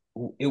know,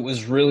 it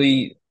was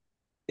really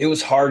it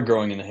was hard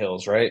growing in the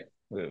hills, right?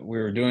 We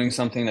were doing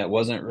something that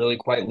wasn't really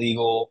quite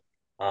legal.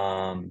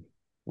 Um,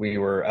 we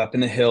were up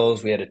in the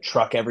hills. We had to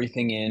truck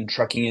everything in,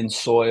 trucking in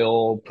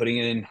soil, putting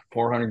it in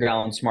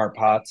 400-gallon smart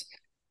pots.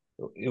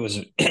 It was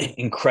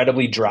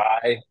incredibly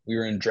dry. We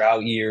were in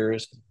drought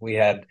years. We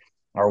had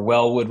our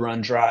well would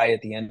run dry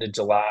at the end of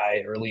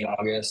July, early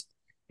August,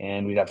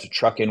 and we'd have to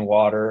truck in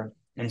water.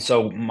 And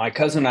so my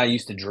cousin and I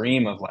used to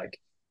dream of like,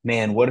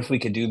 man, what if we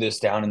could do this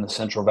down in the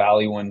Central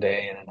Valley one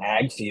day in an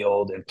ag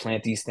field and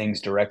plant these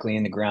things directly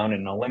in the ground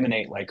and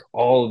eliminate like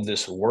all of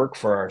this work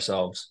for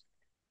ourselves.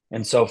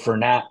 And so for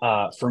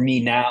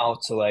me now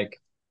to like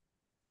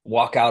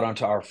walk out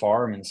onto our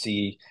farm and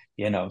see,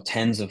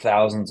 tens of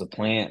thousands of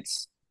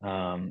plants,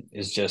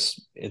 is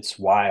just, it's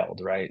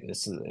wild, right?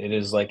 It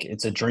is like,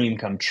 it's a dream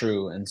come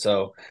true. And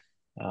so,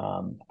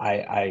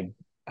 I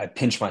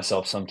pinch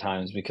myself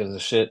sometimes because the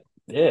shit,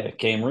 yeah, it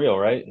came real,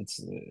 right?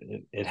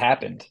 It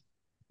happened.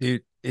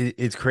 Dude,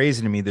 it's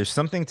crazy to me. There's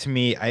something to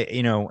me,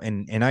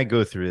 and I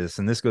go through this,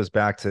 and this goes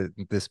back to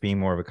this being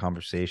more of a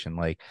conversation.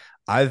 Like,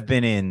 I've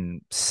been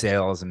in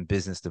sales and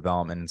business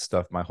development and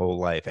stuff my whole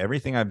life.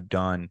 Everything I've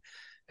done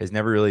has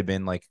never really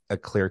been like a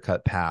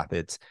clear-cut path.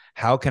 It's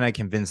how can I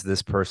convince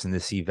this person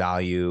to see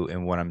value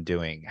in what I'm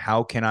doing?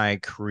 How can I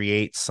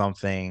create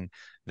something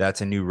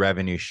that's a new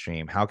revenue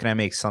stream? How can I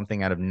make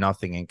something out of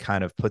nothing and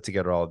kind of put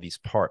together all of these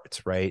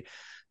parts, right?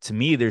 To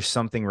me, there's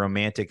something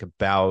romantic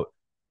about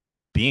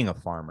being a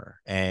farmer.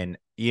 And,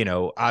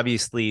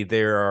 obviously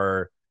there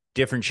are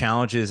different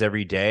challenges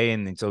every day,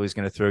 and it's always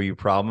going to throw you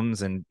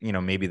problems. And,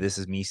 maybe this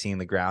is me seeing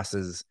the grass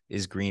is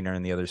greener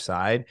on the other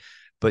side.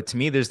 But to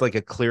me, there's like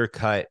a clear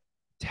cut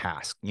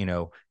task.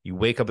 You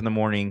wake up in the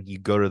morning, you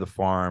go to the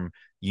farm,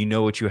 you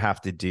know what you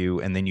have to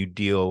do, and then you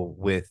deal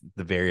with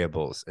the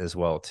variables as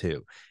well,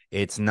 too.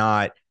 It's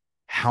not,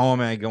 how am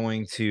I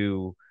going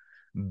to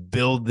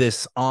build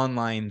this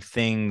online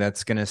thing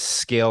that's going to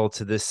scale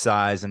to this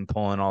size and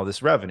pull in all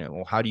this revenue?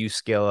 Well, how do you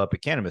scale up a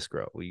cannabis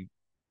grow? We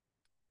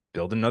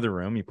build another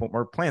room, you put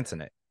more plants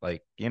in it.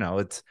 Like,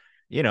 it's,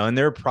 and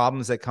there are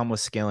problems that come with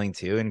scaling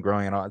too and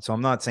growing it on. So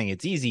I'm not saying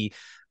it's easy,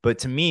 but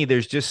to me,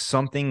 there's just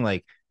something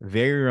like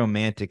very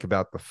romantic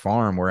about the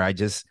farm where I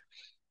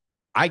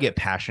get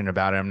passionate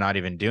about it. I'm not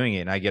even doing it.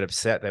 And I get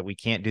upset that we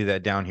can't do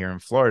that down here in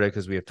Florida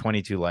because we have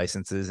 22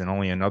 licenses and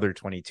only another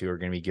 22 are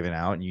going to be given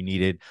out. And you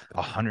needed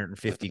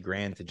 150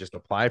 grand to just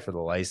apply for the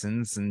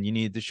license. And you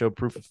needed to show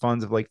proof of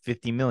funds of like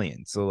 50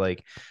 million. So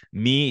like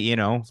me,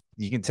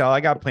 you can tell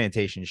I got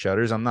plantation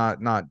shutters. I'm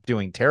not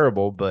doing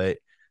terrible, but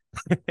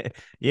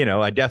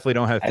I definitely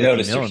don't have I 50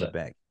 noticed mil your in the shut.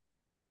 bank.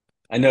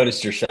 I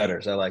noticed your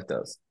shutters. I like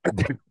those.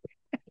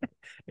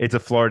 It's a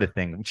Florida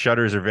thing.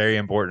 Shutters are very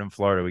important in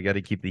Florida. We got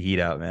to keep the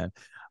heat out, man.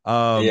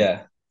 Um,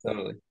 Yeah,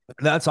 totally.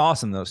 that's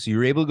awesome though. So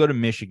you're able to go to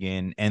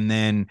Michigan, and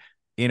then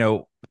you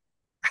know,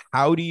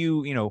 how do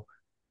you,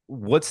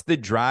 what's the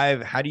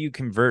drive? How do you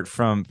convert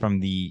from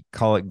the,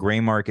 call it, gray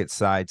market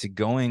side to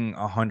going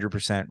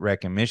 100%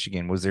 rec in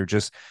Michigan? Was there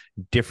just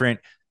different,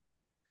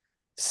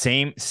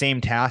 same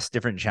tasks,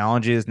 different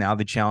challenges? Now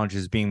the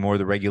challenges being more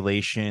the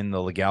regulation,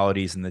 the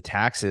legalities, and the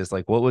taxes.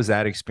 Like, what was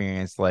that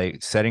experience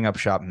like setting up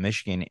shop in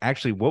Michigan?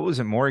 Actually, what was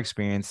it more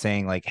experience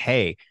saying like,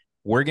 hey,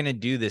 we're gonna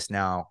do this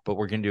now, but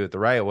we're gonna do it the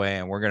right way,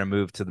 and we're gonna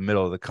move to the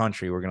middle of the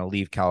country. We're gonna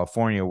leave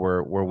California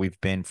where we've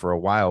been for a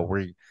while.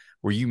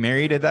 Were you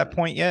married at that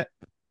point yet?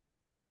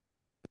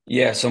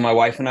 Yeah, so my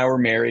wife and I were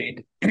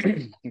married. I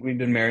think we've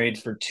been married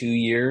for 2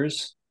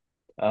 years.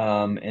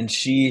 And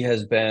she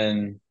has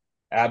been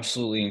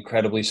absolutely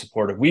incredibly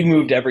supportive. We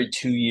moved every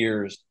 2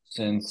 years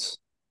since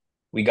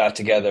we got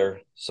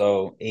together.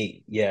 So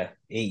 8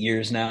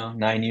 years now,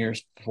 9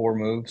 years, 4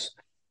 moves,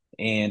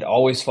 and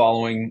always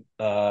following,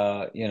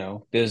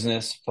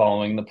 business,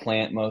 following the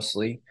plant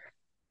mostly.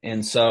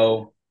 And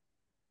so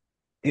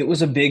it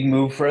was a big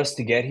move for us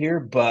to get here.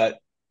 But,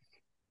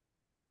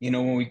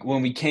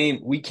 when we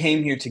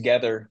came here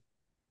together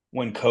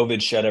when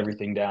COVID shut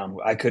everything down.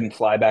 I couldn't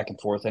fly back and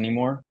forth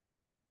anymore.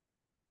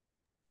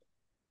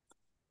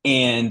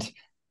 And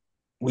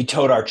we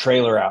towed our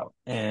trailer out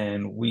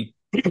and we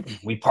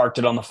parked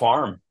it on the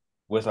farm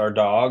with our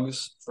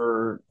dogs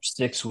for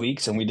 6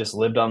 weeks, and we just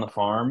lived on the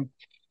farm,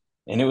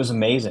 and it was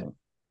amazing.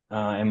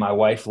 And my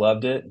wife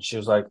loved it. She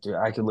was like, "Dude,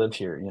 I could live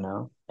here, you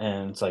know?"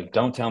 And it's like,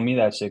 don't tell me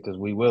that shit because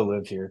we will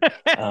live here.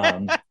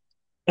 Um,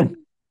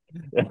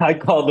 I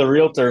called the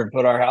realtor and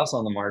put our house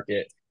on the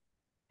market,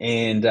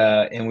 and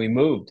we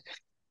moved.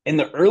 In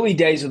the early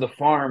days of the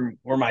farm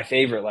were my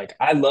favorite. Like,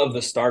 I love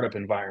the startup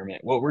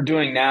environment. What we're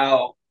doing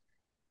now,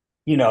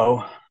 you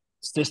know,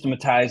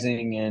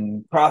 systematizing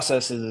and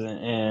processes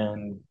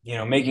and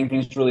making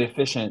things really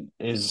efficient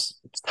is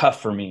it's tough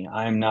for me.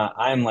 I'm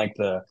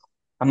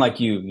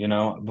like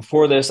you.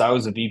 Before this, I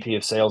was a VP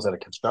of sales at a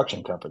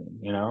construction company.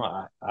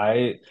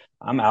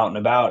 I'm out and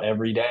about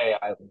every day.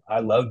 I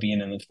love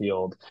being in the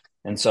field.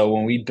 And so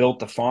when we built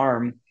the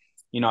farm,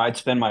 I'd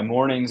spend my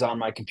mornings on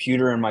my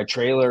computer in my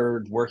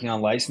trailer working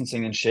on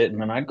licensing and shit.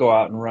 And then I'd go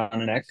out and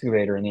run an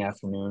excavator in the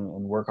afternoon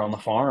and work on the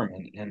farm.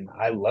 And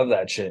I love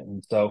that shit.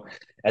 And so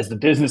as the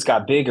business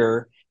got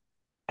bigger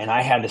and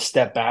I had to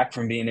step back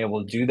from being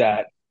able to do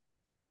that,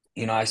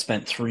 I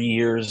spent 3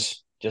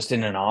 years just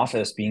in an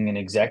office being an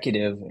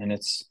executive, and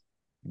it's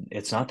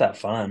not that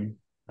fun.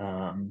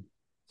 Um,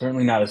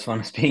 Certainly not as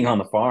fun as being on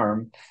the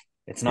farm.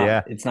 It's not,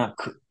 Yeah. it's not,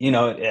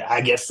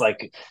 I guess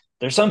like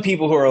there's some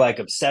people who are like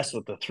obsessed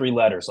with the three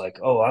letters, like,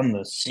 oh, I'm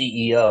the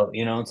CEO,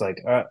 it's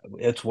like,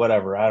 it's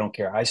whatever. I don't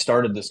care. I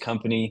started this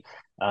company.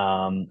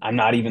 I'm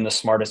not even the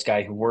smartest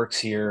guy who works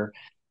here.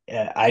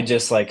 I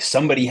just like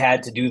somebody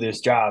had to do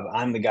this job.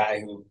 I'm the guy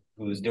who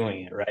was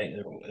doing it, right?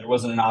 There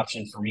wasn't an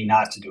option for me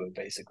not to do it,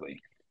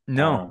 basically.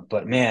 No,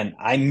 But man,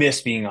 I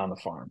miss being on the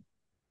farm.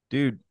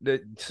 dude,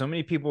 so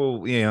many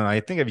people, I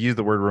think I've used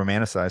the word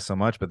romanticize so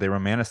much, but they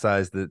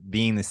romanticize the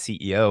being the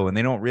CEO, and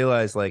they don't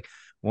realize like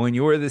when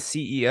you're the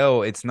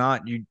CEO, it's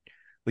not you.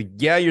 Like,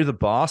 yeah, you're the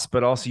boss,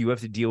 but also you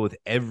have to deal with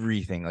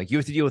everything. Like, you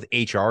have to deal with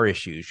HR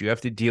issues. You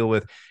have to deal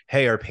with,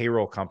 hey, our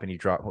payroll company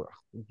dropped,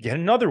 get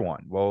another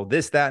one. Well,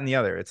 this, that, and the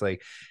other. It's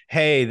like,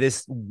 hey,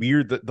 this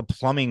weird, the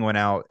plumbing went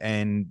out,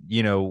 and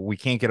we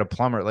can't get a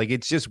plumber. Like,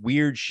 it's just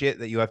weird shit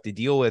that you have to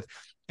deal with.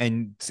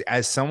 And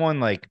as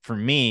someone, like, for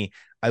me,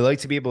 I like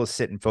to be able to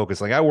sit and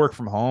focus. Like, I work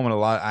from home, and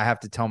I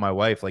have to tell my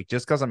wife, like,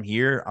 just because I'm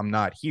here, I'm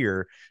not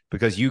here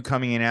because you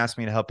coming in and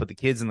asking me to help put the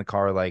kids in the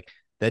car, like,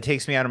 that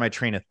takes me out of my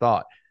train of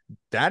thought.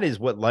 That is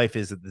what life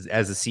is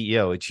as a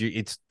CEO.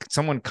 It's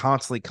someone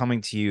constantly coming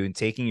to you and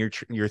taking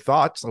your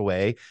thoughts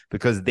away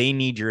because they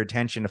need your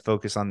attention to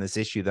focus on this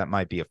issue that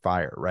might be a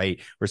fire, right?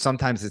 Or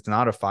sometimes it's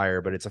not a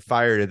fire, but it's a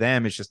fire to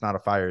them. It's just not a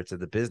fire to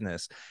the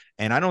business.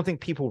 And I don't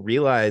think people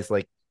realize,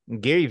 like,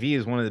 Gary Vee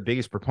is one of the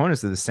biggest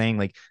proponents of this, saying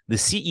like the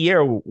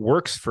CEO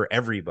works for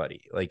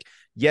everybody. Like,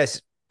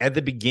 yes, at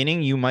the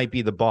beginning, you might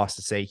be the boss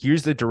to say,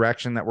 here's the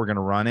direction that we're going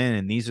to run in,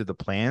 and these are the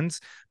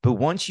plans. But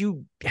once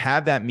you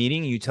have that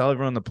meeting, you tell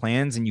everyone the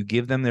plans and you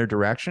give them their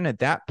direction, at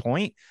that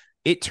point,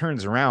 it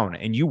turns around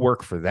and you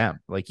work for them.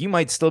 Like, you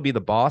might still be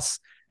the boss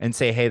and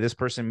say, hey, this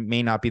person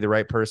may not be the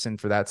right person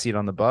for that seat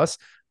on the bus,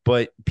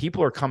 but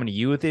people are coming to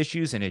you with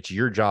issues and it's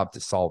your job to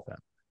solve them.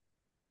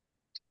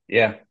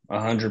 Yeah,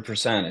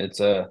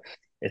 100%.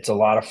 It's a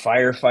lot of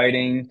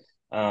firefighting.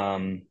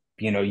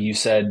 You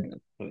said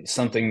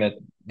something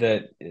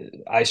that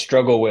I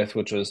struggle with,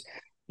 which was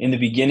in the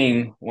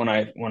beginning when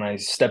I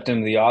stepped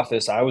into the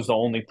office, I was the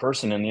only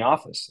person in the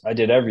office. I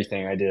did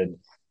everything.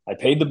 I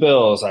paid the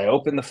bills, I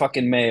opened the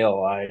fucking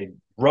mail, I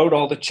wrote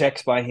all the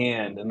checks by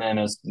hand. And then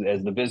as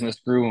the business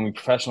grew and we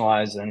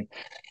professionalized, and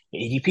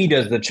ADP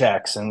does the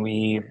checks, and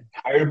we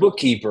hired a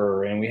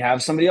bookkeeper, and we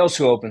have somebody else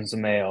who opens the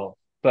mail.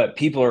 but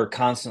people are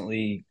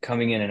constantly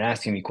coming in and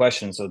asking me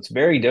questions. So it's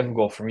very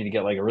difficult for me to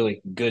get like a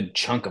really good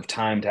chunk of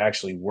time to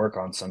actually work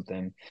on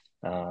something.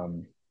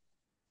 Um,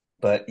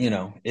 but you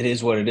know, it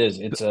is what it is.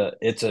 It's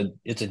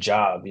a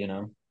job, you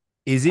know.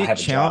 Is I it have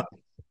a job.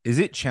 is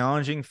it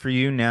challenging for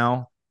you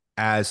now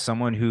as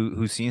someone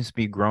who seems to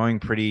be growing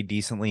pretty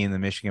decently in the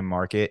Michigan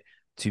market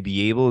to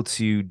be able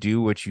to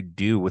do what you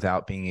do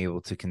without being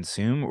able to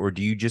consume, or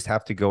do you just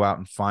have to go out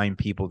and find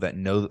people that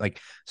know, like,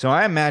 so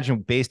I imagine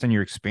based on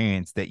your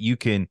experience that you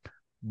can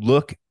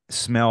look,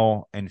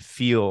 smell, and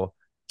feel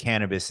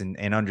cannabis and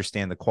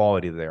understand the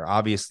quality there.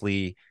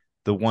 Obviously,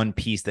 the one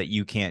piece that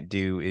you can't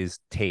do is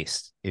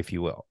taste, if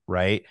you will,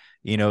 right?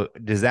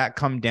 Does that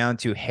come down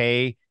to,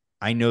 hey,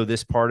 I know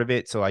this part of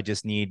it, so I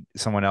just need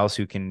someone else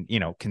who can,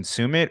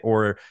 consume it?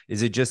 Or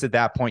is it just at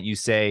that point you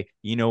say,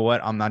 you know what,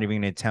 I'm not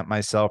even going to tempt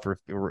myself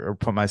or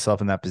put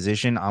myself in that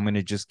position. I'm going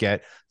to just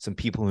get some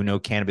people who know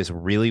cannabis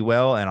really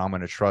well, and I'm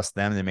going to trust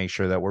them to make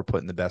sure that we're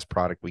putting the best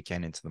product we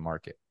can into the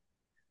market.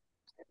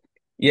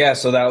 Yeah,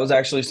 so that was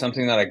actually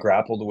something that I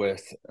grappled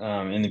with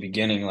in the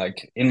beginning.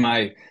 Like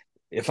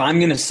if I'm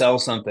going to sell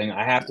something,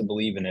 I have to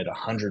believe in it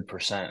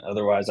 100%.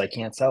 Otherwise, I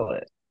can't sell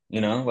it. You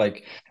know,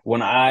 like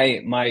when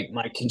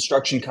my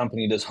construction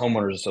company does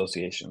homeowners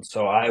associations,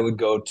 so I would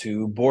go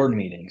to board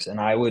meetings and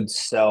I would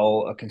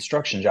sell a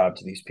construction job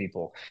to these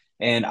people.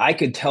 And I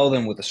could tell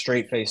them with a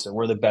straight face that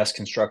we're the best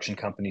construction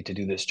company to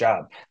do this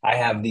job. I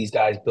have these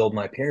guys build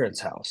my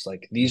parents' house.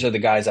 Like these are the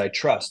guys I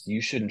trust.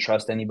 You shouldn't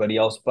trust anybody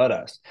else but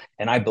us,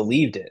 and I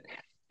believed it.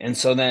 And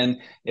so then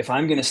if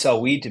I'm going to sell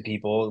weed to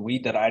people,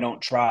 weed that I don't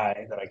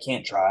try, that I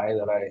can't try,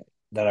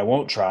 that I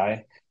won't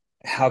try,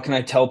 how can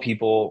I tell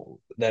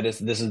people that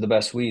this is the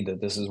best weed, that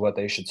this is what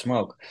they should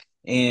smoke?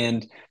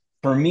 And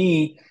for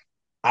me,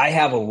 I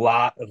have a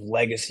lot of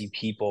legacy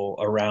people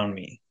around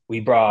me. We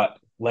brought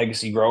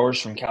legacy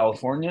growers from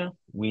California.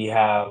 We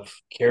have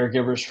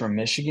caregivers from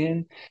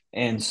Michigan.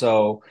 And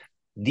so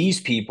these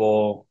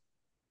people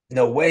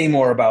know way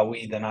more about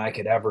weed than I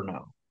could ever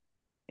know.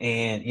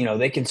 And you know,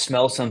 they can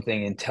smell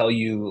something and tell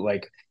you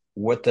like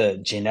what the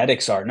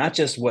genetics are, not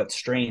just what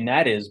strain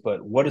that is,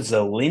 but what is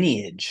the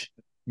lineage,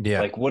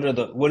 Yeah. like what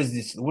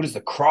is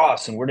the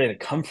cross and where did it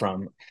come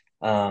from.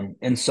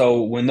 And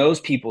so when those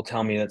people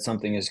tell me that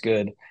something is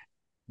good,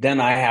 then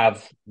I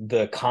have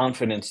the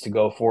confidence to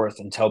go forth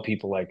and tell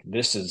people like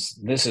this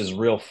is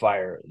real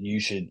fire, you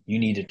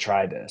need to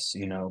try this,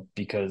 you know,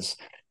 because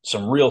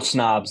some real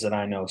snobs that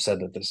I know said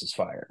that this is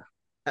fire.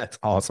 That's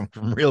awesome.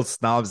 From real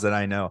snobs that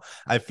I know.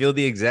 I feel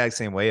the exact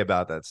same way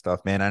about that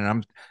stuff, man.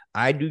 And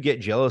I do get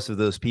jealous of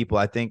those people.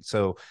 I think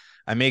so.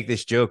 I make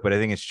this joke, but I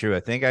think it's true. I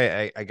think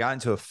I got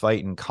into a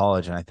fight in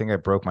college, and I think I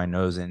broke my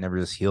nose and it never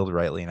just healed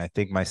rightly. And I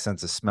think my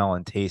sense of smell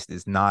and taste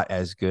is not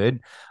as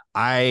good.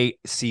 I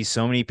see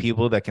so many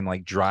people that can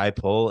like dry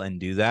pull and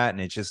do that,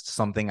 and it's just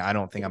something I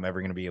don't think I'm ever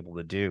going to be able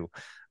to do.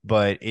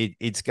 But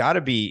it's got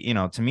to be,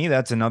 to me,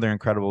 that's another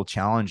incredible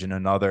challenge and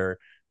another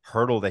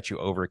hurdle that you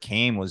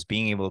overcame, was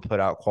being able to put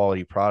out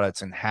quality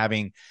products and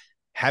having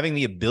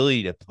the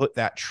ability to put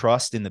that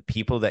trust in the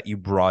people that you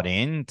brought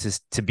in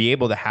to be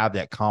able to have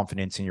that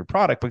confidence in your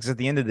product. Because at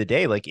the end of the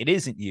day, like, it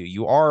isn't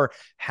you are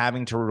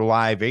having to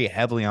rely very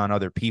heavily on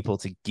other people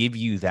to give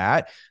you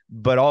that,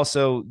 but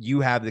also you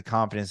have the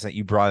confidence that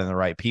you brought in the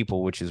right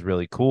people, which is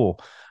really cool.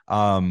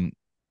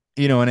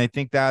 And I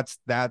think that's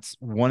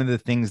one of the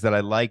things that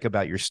I like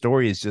about your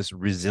story is just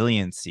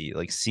resiliency,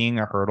 like seeing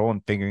a hurdle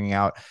and figuring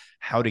out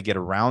how to get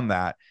around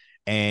that.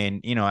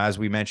 And, as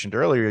we mentioned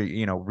earlier,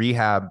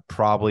 rehab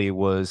probably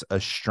was a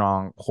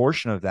strong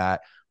portion of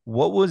that.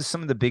 What was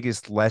some of the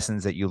biggest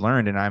lessons that you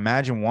learned? And I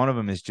imagine one of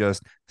them is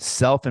just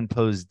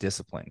self-imposed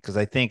discipline, because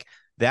I think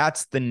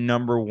that's the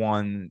number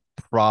one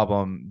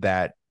problem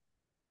that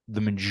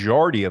the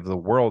majority of the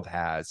world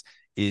has,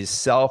 is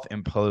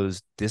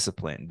self-imposed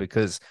discipline.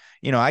 Because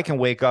I can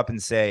wake up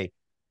and say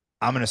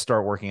I'm going to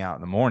start working out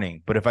in the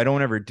morning, but if I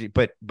don't ever do,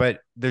 but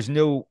there's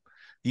no,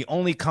 the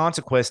only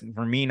consequence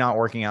for me not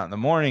working out in the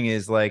morning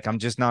is like I'm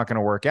just not going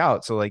to work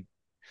out. So like,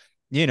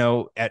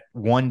 at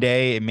one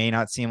day it may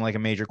not seem like a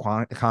major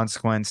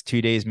consequence,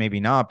 2 days maybe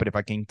not, but if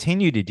I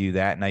continue to do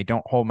that and I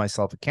don't hold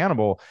myself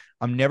accountable,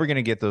 I'm never going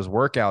to get those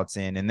workouts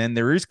in, and then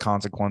there is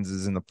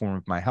consequences in the form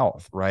of my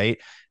health, right?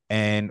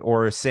 And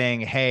or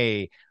saying,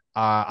 hey,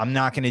 I'm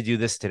not going to do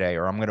this today,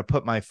 or I'm going to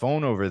put my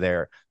phone over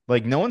there.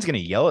 Like, no one's going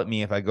to yell at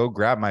me if I go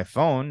grab my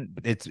phone.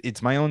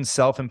 It's my own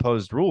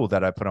self-imposed rule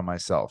that I put on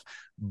myself.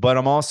 But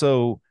I'm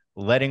also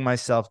letting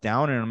myself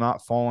down, and I'm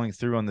not following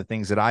through on the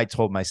things that I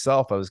told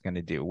myself I was going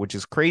to do, which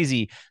is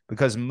crazy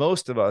because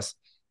most of us,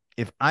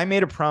 if I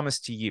made a promise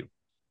to you,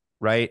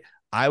 right,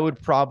 I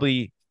would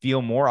probably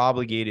feel more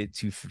obligated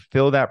to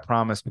fulfill that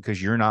promise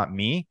because you're not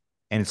me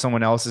and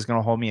someone else is going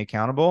to hold me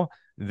accountable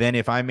than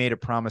if I made a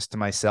promise to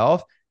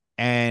myself.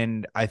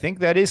 And I think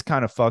that is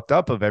kind of fucked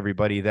up of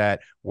everybody,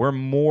 that we're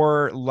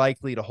more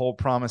likely to hold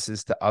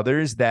promises to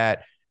others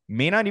that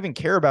may not even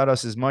care about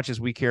us as much as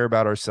we care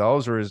about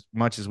ourselves, or as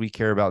much as we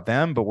care about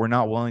them, but we're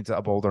not willing to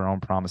uphold our own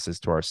promises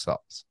to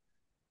ourselves.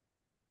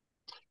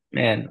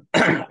 Man,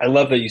 I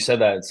love that you said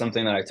that. It's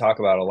something that I talk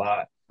about a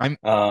lot. I'm,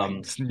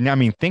 Um, I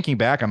mean, thinking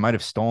back, I might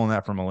have stolen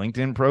that from a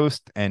LinkedIn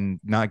post and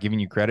not giving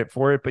you credit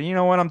for it. But you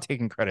know what? I'm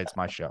taking credit. It's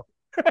my show.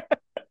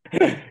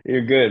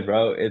 you're good,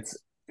 bro.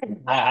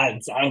 I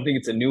don't think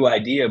it's a new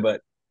idea,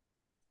 but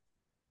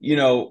you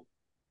know,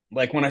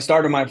 like when I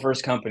started my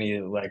first company,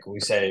 like we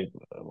say,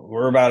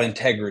 we're about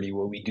integrity.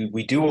 What we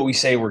do what we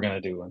say we're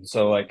gonna do. And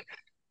so like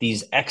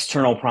these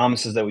external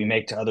promises that we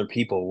make to other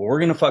people, well, we're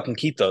gonna fucking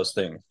keep those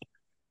things.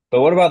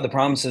 But what about the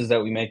promises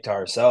that we make to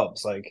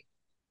ourselves? Like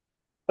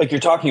you're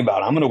talking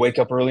about, I'm gonna wake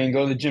up early and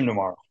go to the gym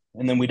tomorrow,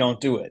 and then we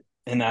don't do it.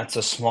 And that's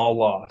a small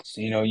loss.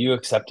 You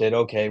accept it,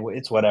 okay,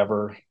 it's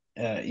whatever.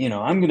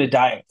 I'm gonna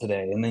diet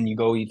today, and then you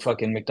go eat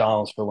fucking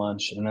McDonald's for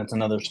lunch, and that's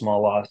another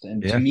small loss.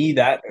 And to Yeah. me,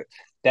 that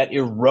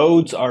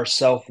erodes our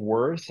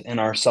self-worth and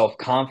our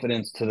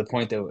self-confidence to the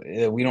point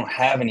that we don't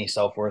have any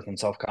self-worth and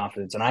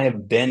self-confidence. And I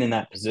have been in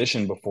that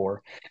position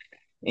before,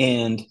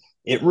 and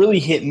it really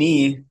hit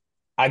me.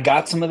 I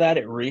got some of that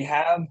at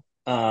rehab,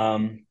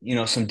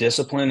 some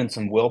discipline and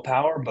some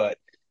willpower, but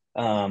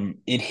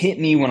it hit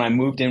me when I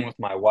moved in with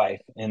my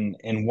wife. And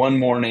one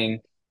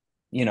morning,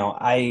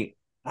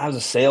 I was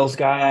a sales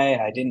guy.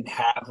 I didn't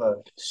have a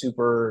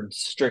super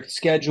strict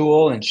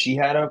schedule, and she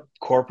had a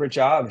corporate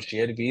job. And she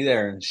had to be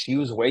there, and she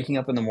was waking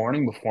up in the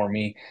morning before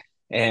me.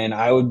 And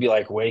I would be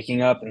like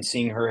waking up and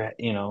seeing her,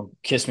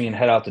 kiss me and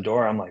head out the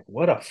door. I'm like,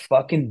 what a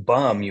fucking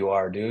bum you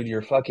are, dude.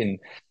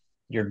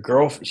 Your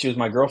girl, she was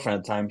my girlfriend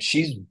at the time,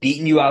 she's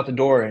beating you out the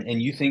door, and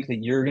you think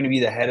that you're going to be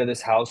the head of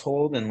this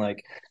household, and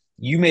like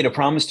you made a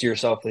promise to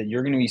yourself that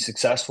you're going to be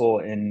successful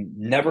and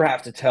never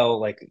have to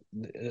tell. Like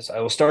this,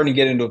 I was starting to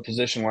get into a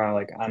position where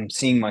I'm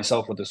seeing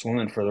myself with this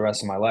woman for the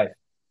rest of my life.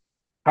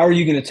 How are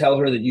you going to tell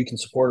her that you can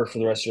support her for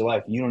the rest of your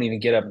life? You don't even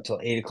get up until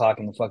 8 o'clock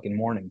in the fucking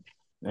morning.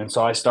 And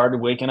so I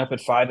started waking up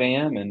at 5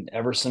 a.m. And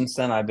ever since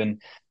then, I've been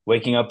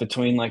waking up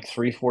between like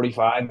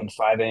 3:45 and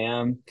 5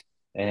 a.m.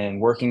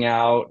 and working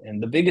out.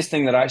 And the biggest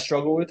thing that I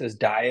struggle with is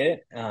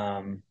diet.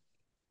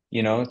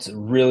 It's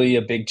really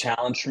a big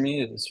challenge for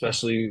me,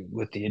 especially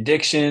with the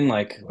addiction.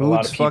 Like a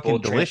lot Food's of people,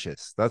 fucking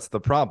delicious. That's the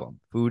problem.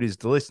 Food is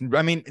delicious.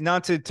 I mean,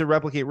 not to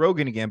replicate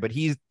Rogan again, but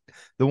he's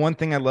the one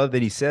thing I love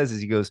that he says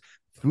is he goes,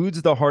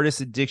 food's the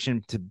hardest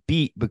addiction to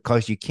beat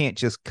because you can't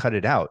just cut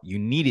it out. You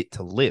need it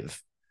to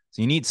live.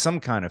 So you need some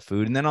kind of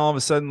food. And then all of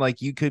a sudden,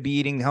 like you could be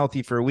eating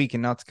healthy for a week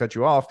and not to cut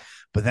you off.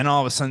 But then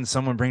all of a sudden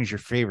someone brings your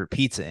favorite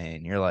pizza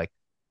in. You're like,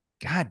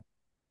 God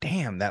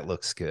damn, that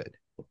looks good.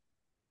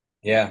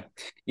 yeah.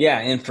 Yeah.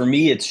 And for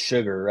me, it's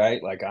sugar,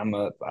 right? Like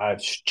I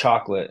have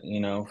chocolate,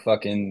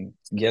 fucking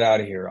get out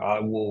of here.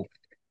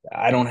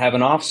 I don't have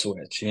an off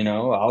switch,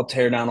 I'll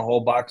tear down a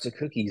whole box of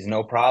cookies,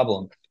 no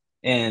problem.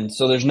 And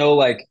so there's no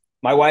like,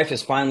 my wife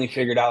has finally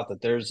figured out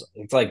that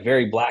it's like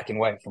very black and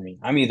white for me.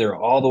 I'm either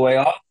all the way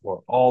off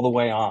or all the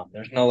way on.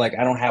 There's no like,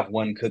 I don't have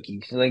one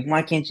cookie. She's like,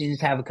 why can't you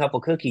just have a couple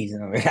cookies?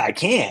 And I'm like, I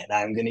can't.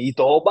 I'm going to eat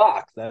the whole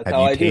box. That's Have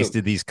how you I do.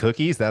 tasted these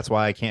cookies? That's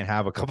why I can't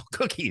have a couple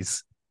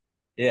cookies.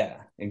 Yeah,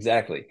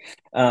 exactly.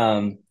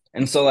 And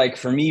so like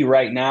for me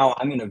right now,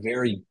 I'm in a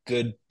very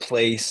good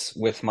place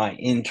with my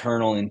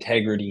internal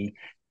integrity,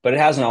 but it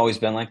hasn't always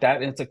been like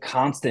that. It's a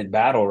constant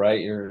battle,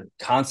 right? You're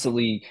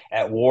constantly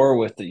at war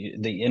with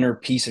the inner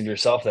piece of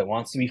yourself that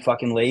wants to be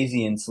fucking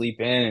lazy and sleep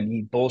in and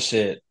eat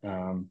bullshit.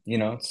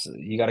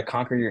 You got to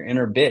conquer your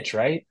inner bitch,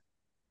 right?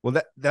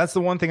 Well, that's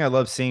the one thing I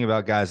love seeing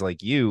about guys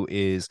like you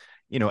is,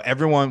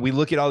 everyone, we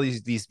look at all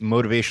these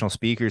motivational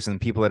speakers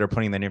and people that are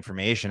putting that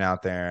information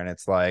out there, and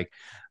it's like,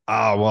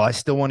 oh, well, I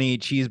still want to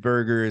eat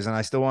cheeseburgers and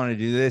I still want to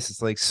do this.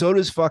 It's like, so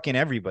does fucking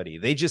everybody.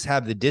 They just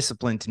have the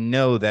discipline to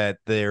know that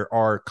there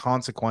are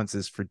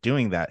consequences for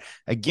doing that.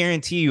 I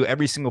guarantee you,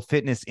 every single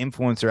fitness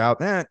influencer out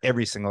there,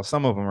 every single,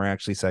 some of them are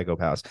actually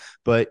psychopaths,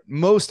 but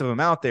most of them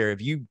out there,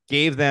 if you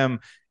gave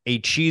them a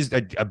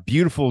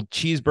beautiful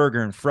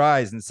cheeseburger and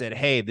fries and said,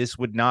 hey, this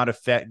would not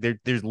affect,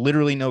 there's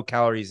literally no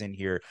calories in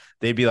here,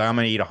 they'd be like, I'm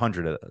going to eat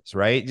 100 of those,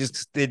 right?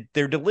 Just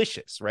they're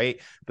delicious, right?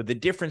 But the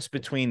difference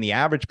between the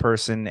average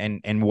person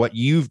and what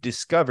you've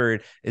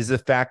discovered is the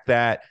fact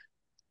that,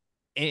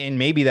 and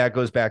maybe that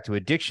goes back to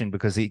addiction,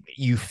 because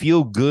you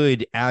feel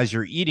good as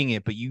you're eating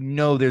it, but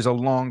there's a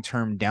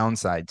long-term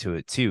downside to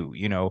it too.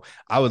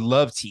 I would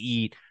love to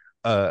eat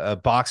a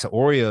box of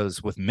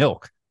Oreos with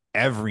milk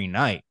every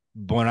night,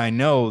 when I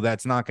know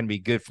that's not going to be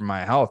good for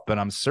my health, but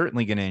I'm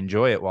certainly going to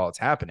enjoy it while it's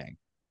happening.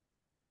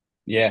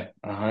 Yeah,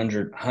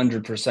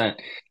 100%.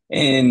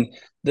 And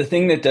the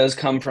thing that does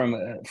come from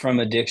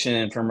addiction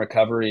and from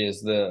recovery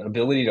is the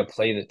ability to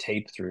play the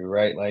tape through,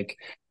 right? Like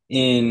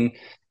in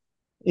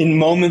in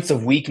moments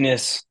of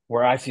weakness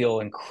where I feel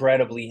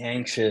incredibly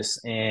anxious,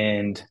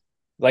 and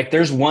like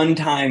there's one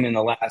time in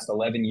the last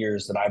 11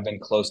 years that I've been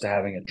close to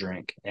having a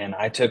drink, and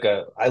I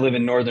live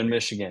in northern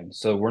Michigan,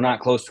 so we're not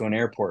close to an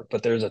airport,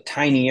 but there's a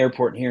tiny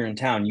airport here in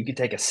town. You could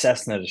take a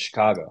Cessna to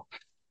Chicago.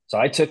 So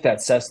I took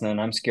that Cessna,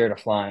 and I'm scared of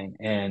flying,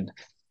 and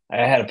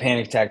I had a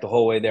panic attack the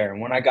whole way there.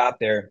 And when I got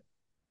there,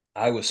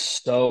 I was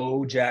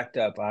so jacked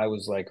up. I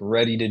was like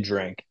ready to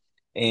drink.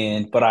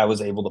 But I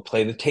was able to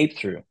play the tape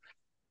through.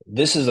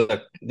 this is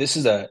a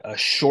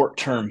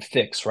short-term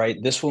fix, right?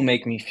 This will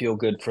make me feel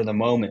good for the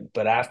moment,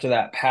 but after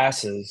that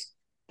passes,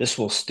 this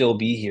will still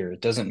be here.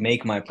 It doesn't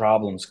make my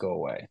problems go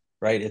away,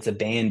 right? It's a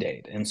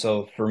band-aid. And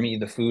so for me,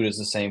 the food is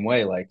the same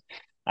way. Like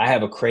I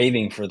have a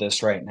craving for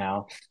this right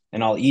now,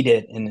 and I'll eat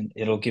it and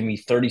it'll give me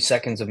 30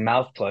 seconds of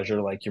mouth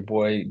pleasure, like your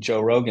boy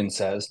Joe Rogan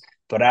says.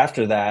 But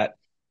after that,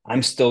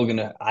 I'm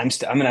gonna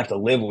have to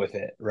live with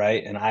it,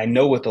 right? And I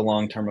know what the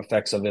long-term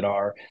effects of it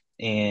are,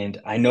 and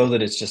I know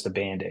that it's just a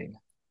band-aid.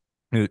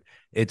 Dude,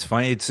 it's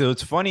funny.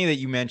 It's funny that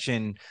you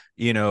mentioned,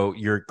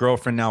 your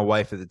girlfriend, now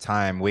wife at the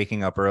time,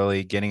 waking up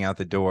early, getting out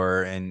the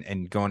door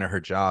and going to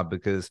her job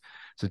because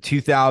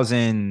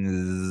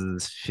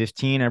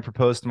 2015, I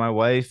proposed to my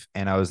wife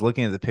and I was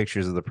looking at the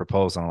pictures of the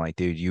proposal. And I'm like,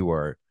 dude,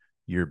 you're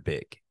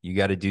big. You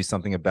got to do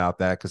something about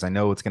that because I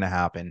know what's going to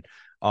happen.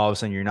 All of a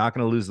sudden, you're not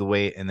going to lose the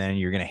weight, and then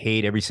you're going to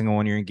hate every single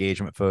one of your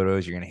engagement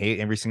photos. You're going to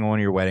hate every single one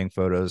of your wedding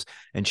photos,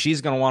 and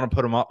she's going to want to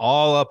put them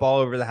all up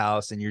all over the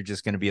house, and you're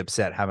just going to be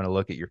upset having to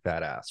look at your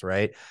fat ass,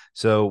 right?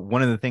 So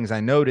one of the things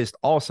I noticed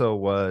also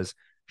was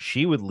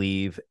she would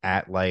leave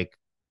at like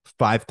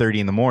 5:30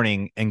 in the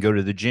morning and go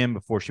to the gym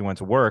before she went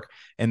to work.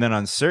 And then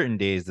on certain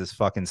days, this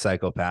fucking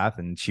psychopath,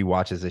 and she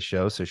watches this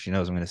show, so she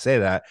knows I'm going to say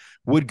that,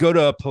 would go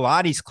to a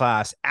Pilates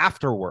class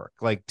after work,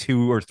 like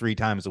 2 or 3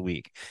 times a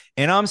week.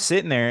 And I'm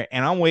sitting there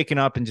and I'm waking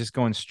up and just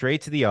going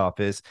straight to the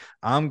office.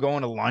 I'm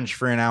going to lunch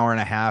for an hour and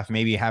a half,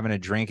 maybe having a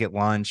drink at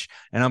lunch.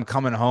 And I'm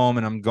coming home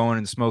and I'm going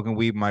and smoking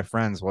weed with my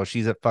friends while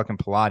she's at fucking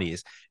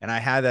Pilates. And I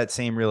had that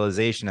same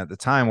realization at the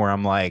time where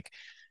I'm like,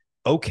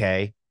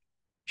 okay,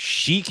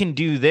 she can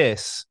do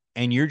this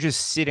and you're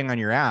just sitting on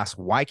your ass.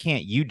 Why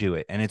can't you do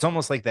it? And it's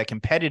almost like that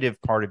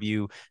competitive part of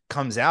you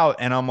comes out.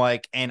 And I'm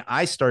like, and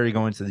I started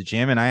going to the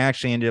gym and I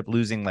actually ended up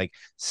losing like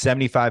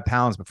 75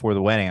 pounds before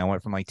the wedding. I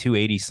went from like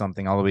 280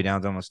 something all the way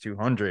down to almost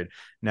 200.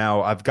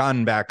 Now I've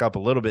gotten back up a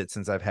little bit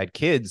since I've had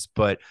kids,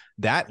 but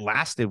that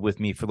lasted with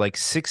me for like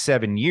 6,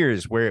 7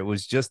 years where it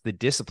was just the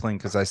discipline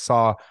because I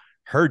saw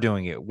her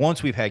doing it.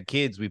 Once we've had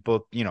kids, we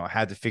both,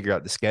 had to figure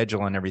out the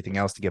schedule and everything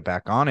else to get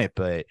back on it.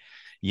 But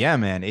yeah,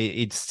 man,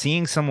 it's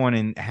seeing someone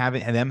and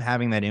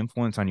having that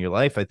influence on your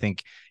life, I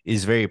think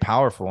is very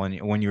powerful. And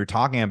when you were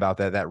talking about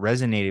that, that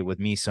resonated with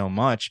me so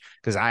much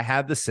because I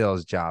had the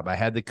sales job, I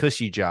had the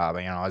cushy job,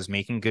 I was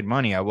making good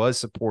money, I was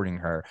supporting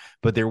her,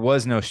 but there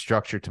was no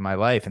structure to my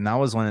life. And that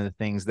was one of the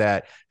things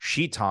that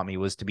she taught me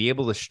was to be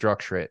able to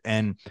structure it.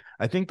 And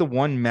I think the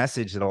one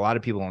message that a lot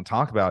of people don't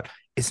talk about,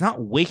 it's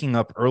not waking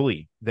up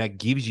early that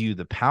gives you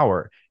the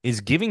power, is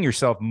giving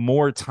yourself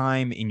more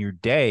time in your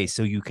day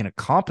so you can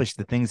accomplish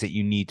the things that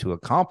you need to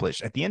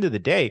accomplish. At the end of the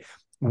day,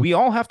 we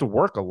all have to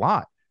work a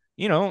lot.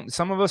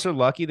 Some of us are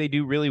lucky, they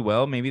do really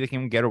well. Maybe they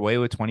can get away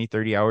with 20,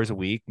 30 hours a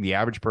week. The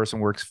average person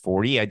works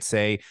 40. I'd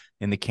say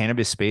in the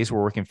cannabis space,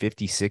 we're working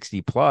 50,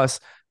 60 plus.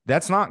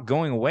 That's not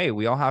going away.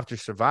 We all have to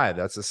survive.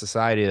 That's the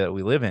society that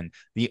we live in.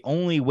 The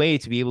only way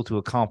to be able to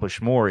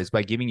accomplish more is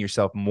by giving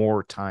yourself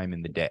more time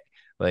in the day.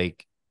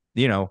 Like,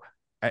 you know,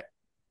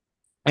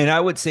 and I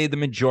would say the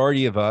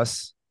majority of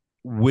us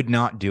would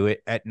not do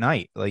it at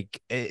night. Like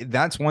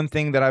that's one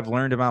thing that I've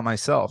learned about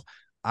myself.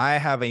 I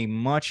have a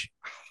much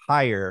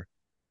higher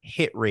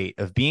hit rate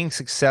of being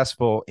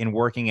successful in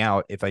working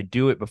out if I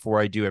do it before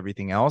I do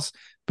everything else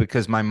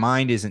because my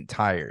mind isn't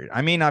tired.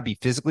 I may not be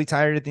physically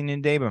tired at the end of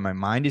the day, but my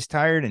mind is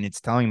tired and it's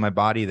telling my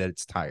body that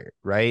it's tired,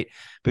 right?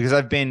 Because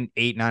I've been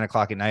 8, 9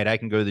 o'clock at night. I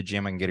can go to the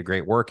gym, I can get a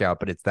great workout,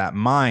 but it's that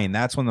mind.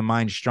 That's when the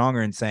mind's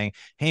stronger and saying,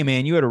 hey,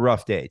 man, you had a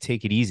rough day.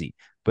 Take it easy.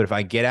 But if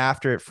I get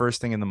after it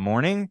first thing in the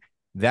morning,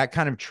 that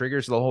kind of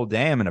triggers the whole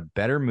day. I'm in a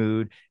better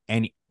mood.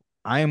 And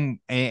and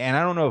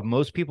I don't know if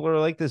most people are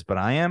like this, but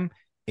I am.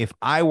 If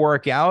I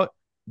work out,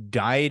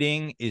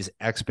 dieting is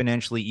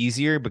exponentially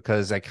easier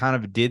because I kind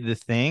of did the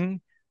thing.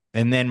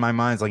 And then my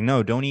mind's like,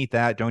 no, don't eat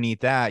that. Don't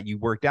eat that. You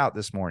worked out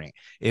this morning.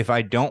 If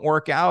I don't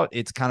work out,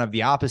 it's kind of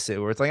the opposite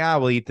where it's like,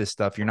 we'll eat this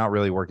stuff. You're not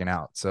really working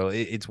out. So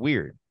it's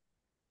weird.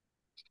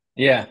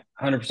 Yeah,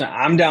 100%.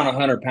 I'm down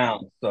 100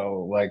 pounds.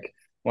 So like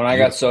when I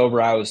got Beautiful.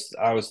 sober,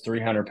 I was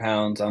 300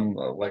 pounds. I'm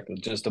like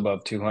just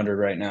above 200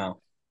 right now.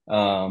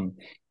 Um,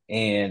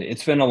 and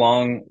it's been a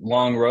long,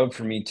 long road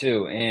for me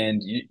too.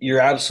 And you're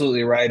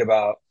absolutely right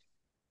about,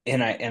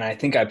 and I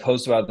think I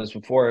posted about this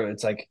before.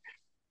 It's like,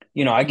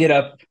 I get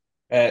up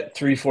at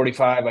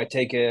 3:45. I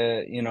take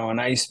an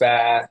ice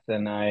bath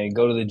and I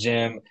go to the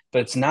gym,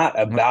 but it's not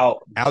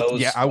about Yeah,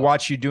 those. I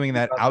watch you doing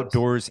that About those.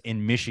 outdoors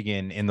in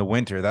Michigan in the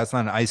winter. That's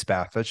not an ice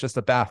bath. That's just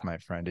a bath, my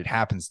friend. It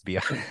happens to be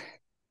a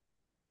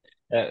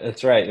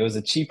That's right. It was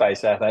a cheap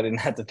ice bath. I didn't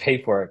have to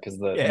pay for it because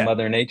the yeah.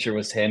 Mother Nature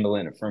was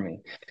handling it for me.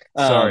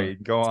 Um, Sorry,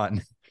 go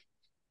on.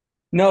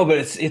 no, but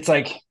it's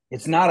like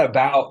it's not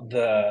about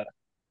the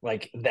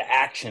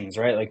actions,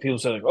 right? Like people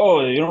say, like,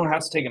 oh, you don't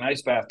have to take an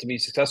ice bath to be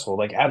successful.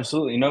 Like,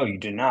 absolutely no, you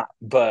do not.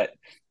 But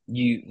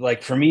you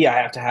like for me,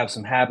 I have to have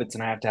some habits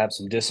and I have to have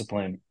some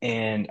discipline.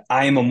 And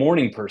I am a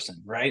morning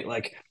person, right?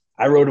 Like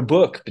I wrote a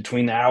book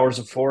between the hours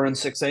of 4 and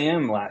 6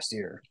 a.m. last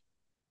year.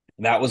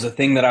 That was a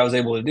thing that I was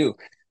able to do.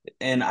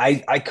 And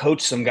I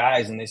coach some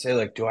guys and they say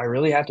like, do I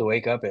really have to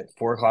wake up at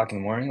 4 o'clock in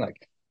the morning?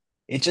 Like,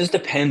 it just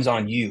depends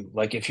on you.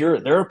 Like if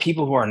there are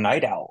people who are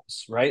night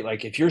owls, right?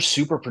 Like if you're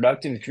super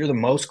productive, if you're the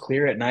most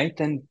clear at night,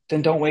 then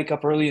don't wake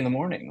up early in the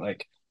morning.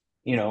 Like,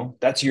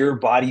 that's your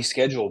body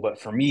schedule. But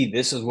for me,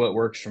 this is what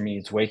works for me.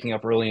 It's waking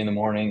up early in the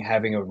morning,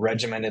 having a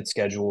regimented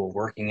schedule,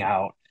 working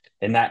out,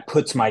 and that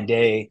puts my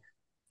day,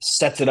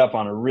 sets it up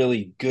on a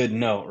really good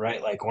note,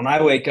 right? Like when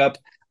I wake up,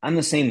 I'm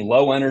the same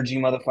low energy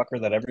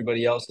motherfucker that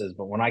everybody else is.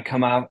 But when I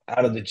come out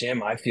of the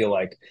gym, I feel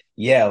like,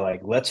 yeah, like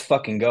let's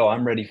fucking go.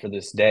 I'm ready for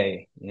this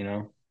day.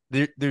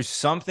 There's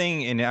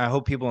something, and I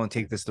hope people don't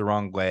take this the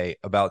wrong way,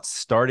 about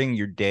starting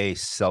your day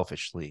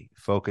selfishly,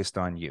 focused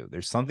on you.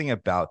 There's something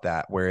about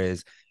that.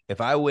 Whereas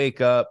if I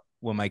wake up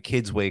when my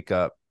kids wake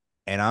up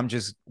and I'm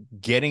just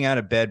getting out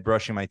of bed,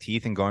 brushing my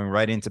teeth, and going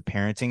right into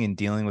parenting and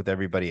dealing with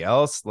everybody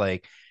else,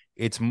 like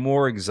it's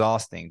more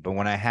exhausting. But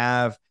when I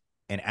have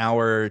an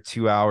hour,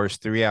 2 hours,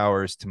 3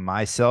 hours to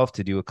myself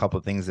to do a couple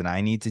of things that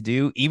I need to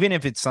do, even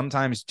if it's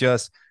sometimes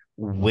just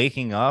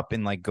waking up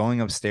and like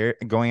going upstairs,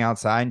 going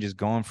outside and just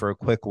going for a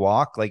quick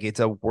walk, like it's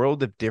a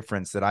world of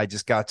difference that I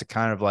just got to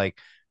kind of like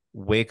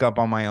wake up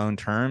on my own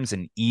terms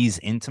and ease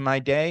into my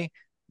day.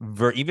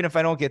 Even if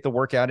I don't get the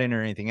workout in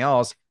or anything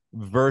else,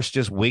 versus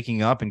just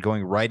waking up and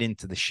going right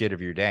into the shit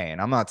of your day. And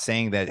I'm not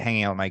saying that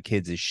hanging out with my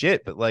kids is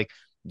shit, but like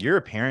you're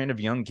a parent of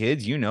young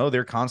kids,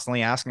 they're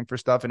constantly asking for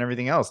stuff and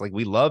everything else. Like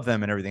we love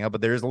them and everything else,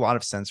 but there's a lot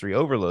of sensory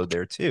overload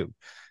there too.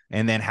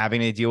 And then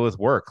having to deal with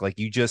work, like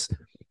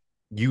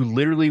you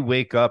literally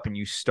wake up and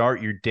you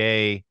start your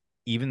day,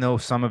 even though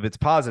some of it's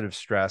positive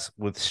stress,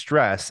 with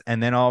stress,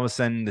 and then all of a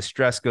sudden the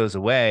stress goes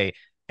away,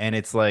 and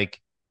it's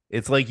like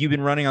you've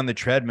been running on the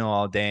treadmill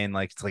all day, and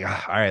like it's like,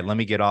 all right, let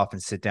me get off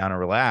and sit down and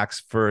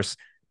relax. First,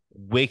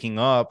 waking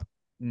up,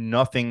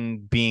 nothing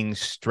being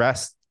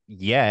stressed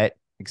yet,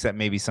 except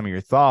maybe some of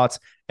your thoughts,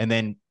 and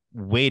then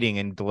waiting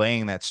and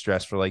delaying that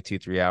stress for like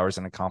 2-3 hours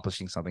and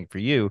accomplishing something for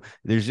you.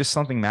 There's just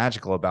something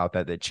magical about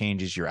that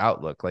changes your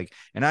outlook. Like,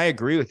 and I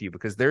agree with you,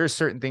 because there are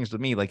certain things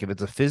with me, like if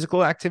it's a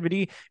physical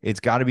activity,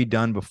 it's got to be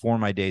done before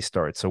my day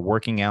starts. So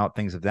working out,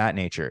 things of that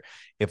nature.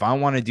 If I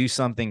want to do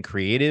something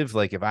creative,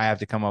 like if I have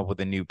to come up with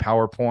a new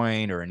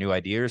PowerPoint or a new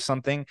idea or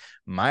something,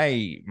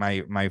 my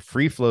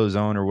free flow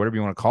zone, or whatever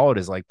you want to call it,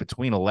 is like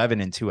between 11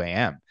 and 2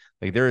 a.m.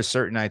 Like there are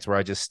certain nights where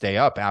I just stay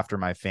up after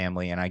my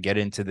family and I get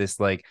into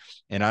this like,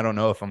 and I don't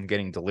know if I'm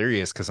getting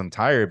delirious because I'm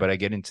tired, but I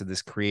get into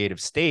this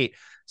creative state.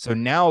 So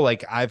now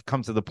like I've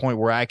come to the point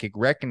where I could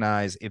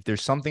recognize if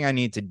there's something I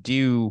need to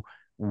do,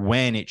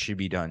 when it should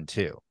be done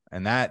too.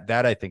 And that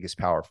I think is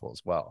powerful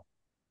as well.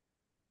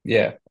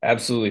 Yeah,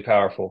 absolutely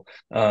powerful.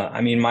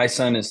 I mean, my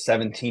son is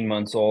 17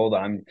 months old.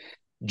 I'm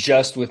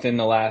just within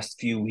the last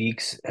few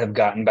weeks have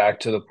gotten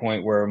back to the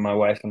point where my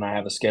wife and I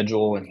have a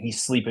schedule and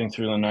he's sleeping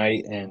through the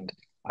night and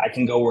I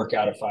can go work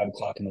out at 5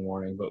 o'clock in the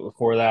morning. But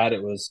before that,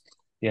 it was,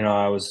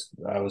 I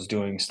was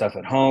doing stuff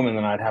at home and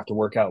then I'd have to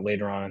work out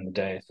later on in the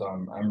day. So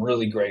I'm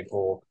really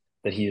grateful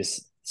that he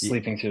is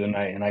sleeping through the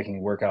night and I can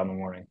work out in the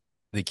morning.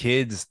 The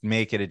kids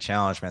make it a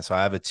challenge, man. So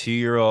I have a 2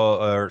 year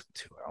old, or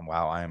two,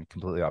 wow, I am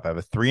completely off. I have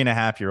a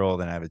 3.5 year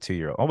old and I have a 2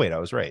 year old. Oh, wait, I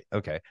was right.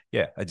 Okay.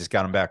 Yeah. I just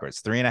got them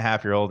backwards.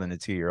 3.5 year old and a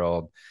 2 year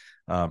old,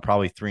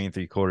 probably 3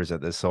 3/4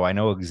 at this. So I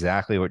know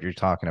exactly what you're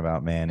talking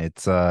about, man.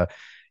 It's,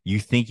 you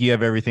think you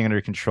have everything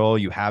under control.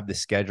 You have the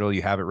schedule,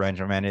 you have it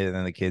regimented. And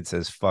then the kid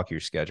says, fuck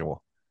your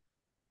schedule.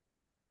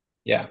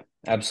 Yeah,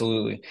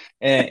 absolutely.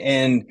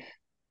 And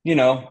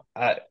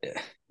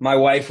my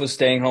wife was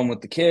staying home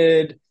with the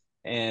kid,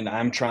 and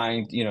I'm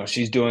trying,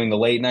 she's doing the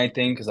late night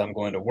thing because I'm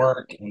going to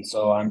work, and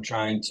so I'm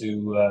trying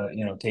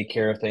to, take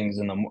care of things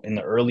in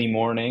the early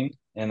morning,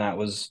 and that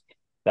was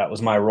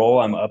my role.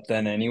 I'm up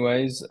then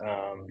anyways.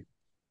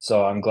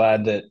 So I'm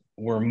glad that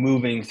we're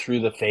moving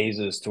through the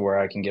phases to where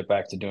I can get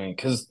back to doing it.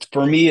 Because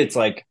for me, it's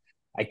like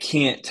I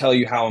can't tell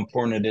you how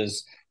important it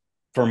is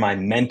for my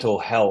mental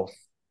health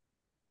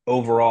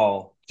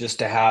overall just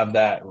to have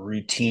that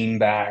routine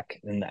back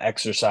and the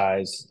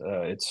exercise.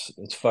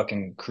 It's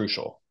fucking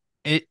crucial.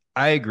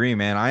 I agree,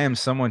 man. I am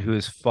someone who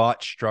has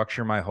fought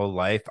structure my whole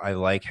life. I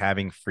like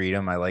having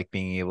freedom. I like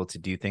being able to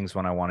do things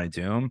when I want to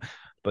do them.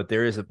 But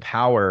there is a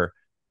power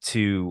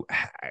to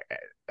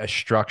a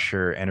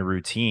structure and a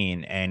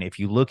routine. And if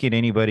you look at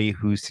anybody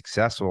who's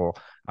successful,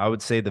 I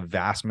would say the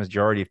vast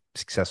majority of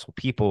successful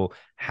people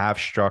have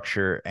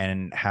structure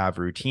and have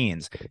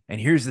routines. And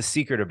here's the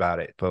secret about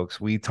it, folks.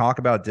 We talk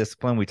about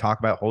discipline, we talk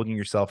about holding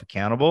yourself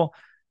accountable.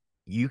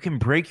 You can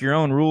break your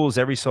own rules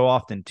every so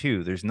often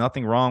too. There's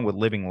nothing wrong with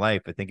living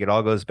life. I think it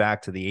all goes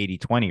back to the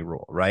 80/20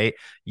 rule, right?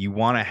 You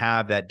want to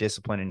have that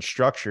discipline and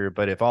structure,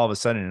 but if all of a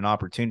sudden an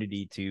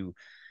opportunity to,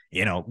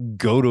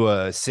 go to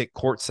a sit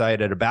courtside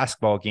at a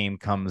basketball game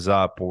comes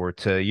up, or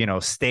to,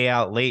 stay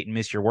out late and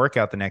miss your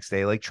workout the next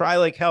day, like try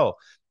like hell.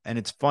 And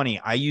it's funny.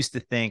 I used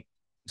to think,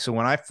 so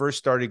when I first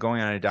started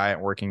going on a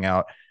diet, working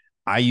out,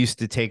 I used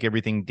to take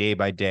everything day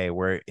by day,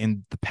 where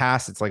in the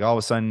past, it's like all of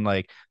a sudden,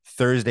 like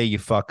Thursday, you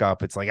fuck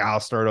up. It's like, I'll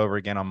start over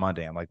again on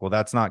Monday. I'm like, well,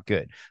 that's not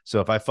good. So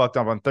if I fucked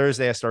up on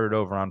Thursday, I started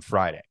over on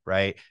Friday.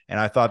 Right. And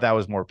I thought that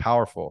was more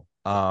powerful.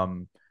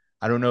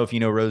 I don't know if you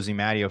know Rosie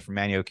Matteo from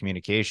Matteo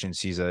Communications.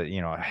 She's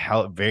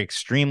very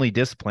extremely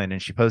disciplined.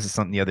 And she posted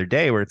something the other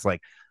day where it's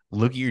like,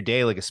 look at your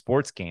day like a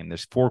sports game.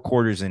 There's 4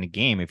 quarters in a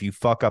game. If you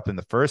fuck up in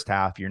the first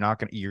half, you're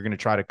gonna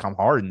try to come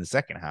hard in the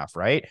second half,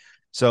 right?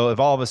 So if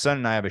all of a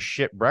sudden I have a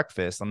shit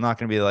breakfast, I'm not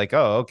going to be like,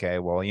 oh, okay,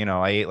 well,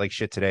 I ate like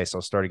shit today, so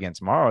I'll start again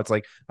tomorrow. It's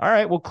like, all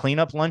right, we'll clean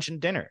up lunch and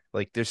dinner.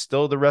 Like there's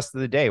still the rest of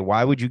the day.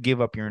 Why would you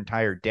give up your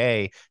entire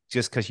day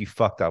just because you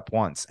fucked up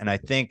once? And I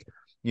think,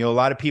 a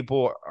lot of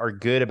people are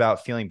good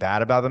about feeling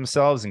bad about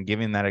themselves and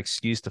giving that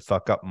excuse to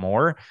fuck up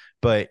more.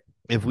 But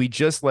if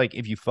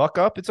you fuck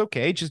up, it's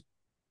okay. Just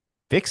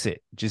fix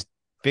it. Just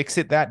fix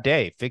it that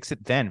day. Fix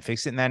it then.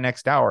 Fix it in that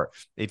next hour.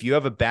 If you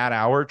have a bad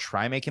hour,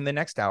 try making the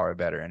next hour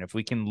better. And if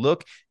we can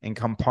look and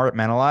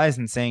compartmentalize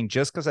and saying,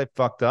 just because I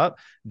fucked up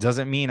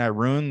doesn't mean I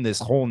ruined this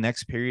whole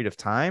next period of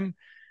time.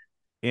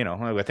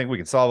 I think we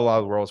can solve a lot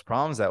of the world's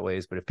problems that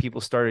ways. But if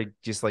people started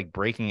just like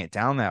breaking it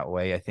down that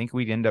way, I think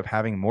we'd end up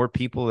having more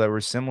people that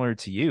were similar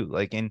to you.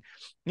 Like, and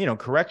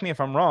correct me if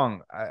I'm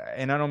wrong,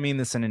 and I don't mean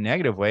this in a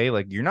negative way.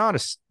 Like, you're not a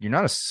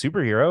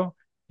superhero.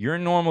 You're a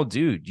normal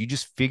dude. You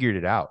just figured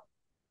it out.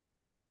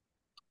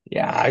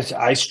 Yeah,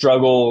 I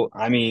struggle.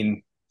 I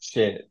mean,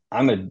 shit.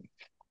 I'm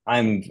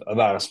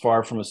about as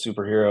far from a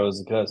superhero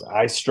as because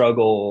I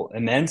struggle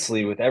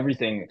immensely with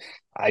everything.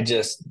 I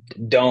just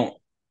don't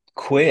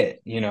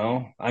quit, you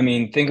know? I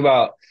mean, think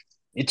about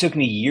it took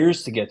me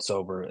years to get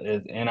sober.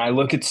 And I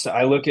look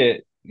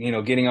at,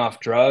 getting off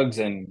drugs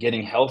and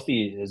getting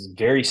healthy is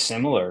very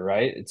similar,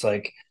 right? It's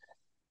like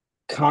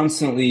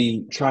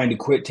constantly trying to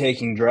quit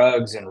taking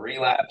drugs and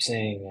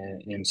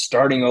relapsing and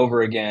starting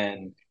over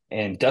again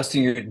and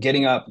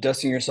getting up,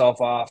 dusting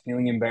yourself off,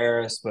 feeling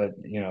embarrassed, but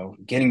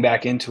getting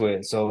back into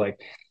it. So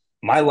like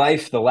my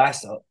life, the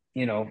last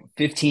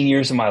 15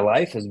 years of my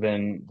life has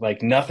been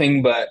like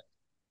nothing but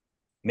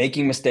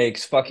making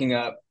mistakes, fucking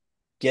up,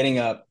 getting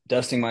up,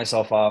 dusting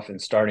myself off, and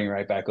starting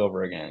right back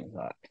over again.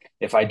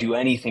 If I do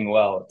anything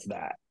well, it's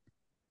that.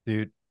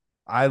 Dude,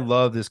 I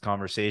love this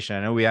conversation.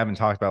 I know we haven't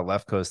talked about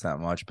Left Coast that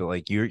much, but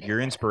like you're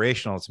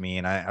inspirational to me,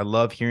 and I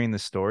love hearing the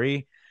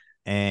story.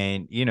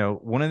 And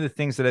one of the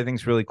things that I think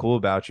is really cool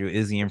about you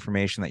is the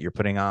information that you're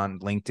putting on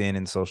LinkedIn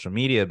and social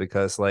media,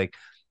 because like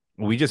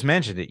we just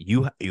mentioned it,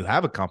 you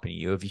have a company,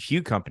 you have a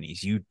few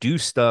companies, you do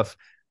stuff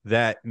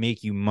that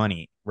make you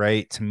money,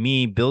 right? To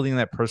me, building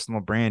that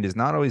personal brand is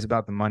not always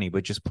about the money,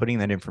 but just putting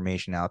that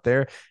information out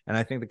there. And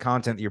I think the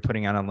content that you're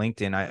putting out on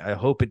LinkedIn, I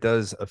hope it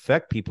does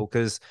affect people,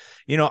 because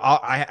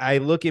I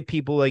look at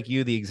people like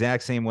you the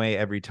exact same way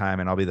every time,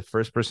 and I'll be the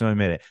first person to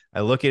admit it. I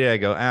look at it, I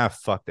go,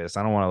 fuck this,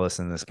 I don't want to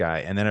listen to this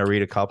guy. And then I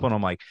read a couple and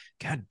I'm like,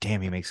 god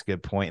damn, he makes a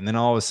good point. And then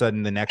all of a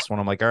sudden the next one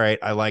I'm like, all right,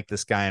 I like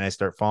this guy, and I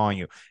start following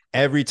you.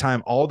 Every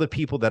time, all the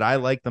people that I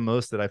like the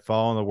most that I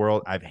follow in the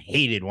world, I've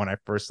hated when I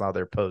first saw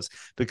their posts,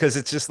 because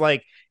it's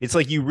like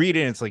you read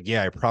it and it's like,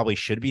 yeah, I probably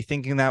should be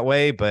thinking that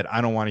way, but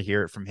I don't want to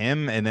hear it from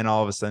him. And then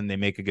all of a sudden they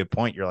make a good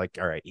point. You're like,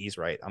 all right, he's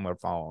right, I'm gonna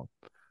follow him.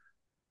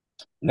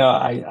 No,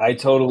 I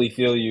totally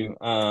feel you.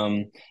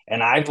 And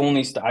I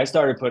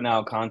started putting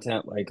out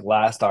content like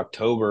last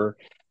October,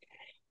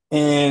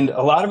 and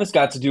a lot of it's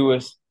got to do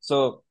with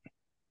so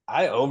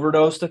I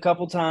overdosed a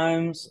couple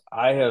times.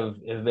 I have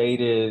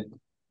evaded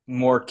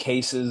more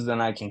cases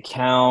than I can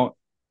count.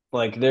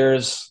 Like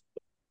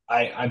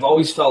I've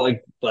always felt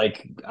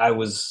like I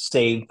was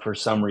saved for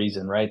some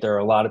reason, right? There are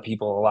a lot of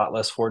people a lot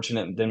less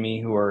fortunate than me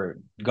who are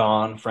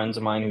gone, friends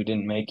of mine who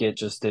didn't make it,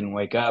 just didn't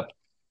wake up.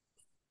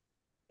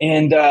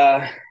 And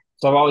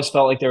so I've always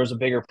felt like there was a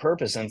bigger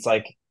purpose. And it's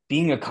like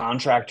being a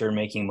contractor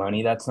making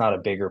money, that's not a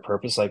bigger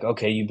purpose. Like,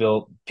 okay, you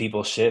built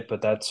people's shit,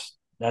 but that's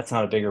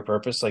not a bigger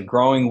purpose. Like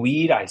growing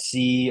weed, I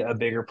see a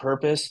bigger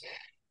purpose.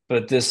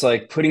 But this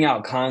like putting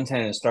out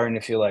content is starting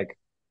to feel like,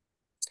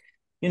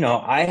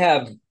 I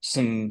have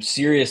some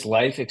serious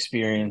life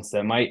experience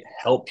that might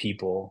help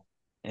people.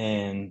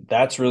 And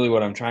that's really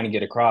what I'm trying to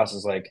get across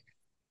is like,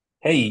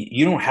 hey,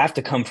 you don't have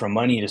to come from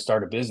money to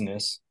start a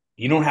business.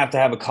 You don't have to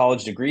have a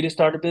college degree to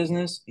start a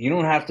business. You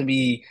don't have to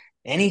be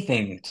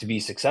anything to be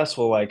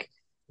successful. Like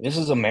this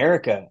is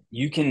America.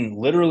 You can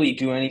literally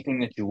do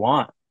anything that you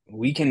want.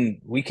 We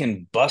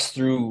can bust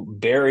through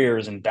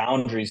barriers and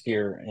boundaries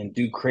here and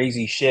do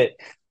crazy shit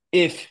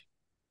if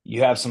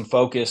you have some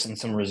focus and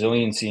some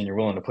resiliency and you're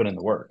willing to put in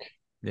the work.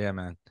 Yeah,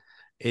 man.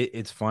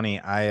 It's funny.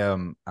 I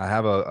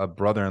have a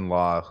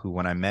brother-in-law who,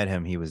 when I met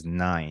him, he was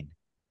 9.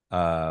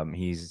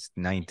 He's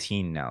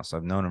 19 now, so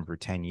I've known him for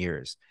 10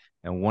 years.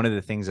 And one of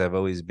the things I've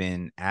always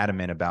been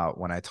adamant about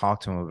when I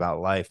talk to him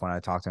about life, when I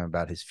talk to him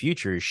about his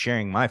future, is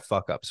sharing my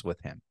fuck ups with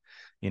him.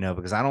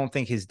 Because I don't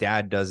think his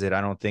dad does it.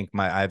 I don't think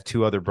I have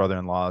 2 other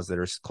brother-in-laws that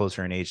are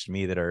closer in age to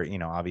me that are,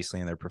 obviously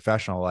in their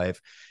professional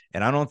life.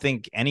 And I don't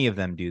think any of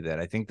them do that.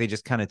 I think they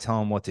just kind of tell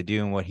him what to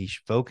do and what he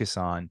should focus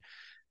on.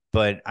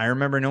 But I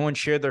remember no one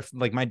shared their,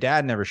 like, my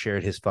dad never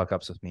shared his fuck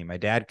ups with me. My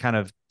dad kind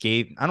of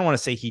gave, I don't want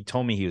to say he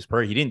told me he was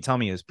perfect. He didn't tell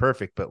me he was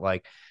perfect, but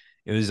like,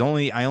 it was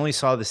only, I only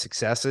saw the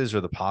successes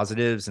or the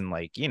positives. And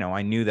like,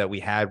 I knew that we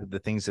had the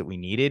things that we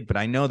needed, but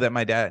I know that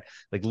my dad,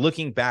 like,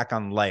 looking back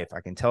on life,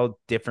 I can tell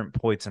different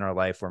points in our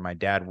life where my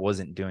dad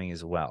wasn't doing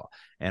as well.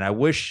 And I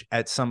wish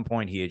at some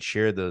point he had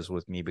shared those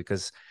with me,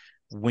 because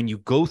when you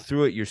go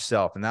through it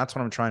yourself, and that's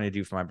what I'm trying to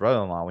do for my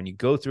brother-in-law, when you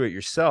go through it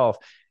yourself,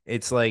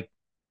 it's like,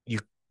 you,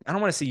 I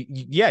don't want to say,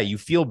 yeah, you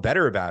feel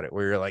better about it,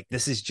 where you're like,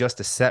 this is just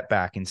a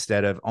setback,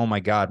 instead of, oh my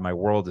God, my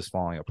world is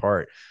falling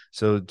apart.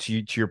 So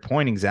to your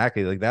point,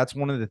 exactly, like, that's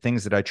one of the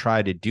things that I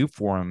try to do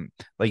for him.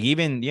 Like,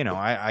 even,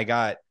 I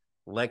got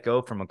let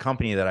go from a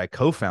company that I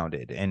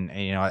co-founded, and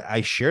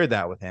I shared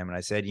that with him, and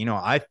I said,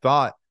 I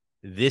thought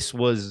this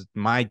was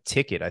my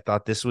ticket. I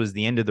thought this was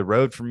the end of the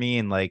road for me,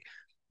 and like,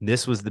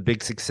 this was the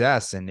big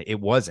success, and it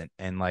wasn't.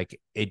 And like,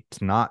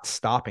 it's not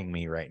stopping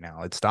me right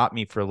now. It stopped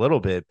me for a little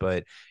bit,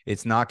 but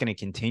it's not going to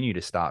continue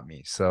to stop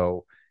me.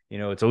 So,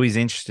 it's always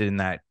interested in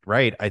that,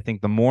 right? I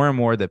think the more and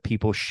more that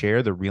people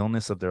share the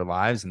realness of their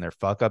lives and their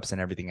fuck ups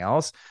and everything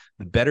else,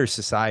 the better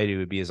society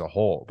would be as a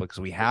whole, because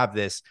we have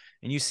this,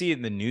 and you see it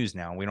in the news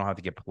now. We don't have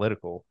to get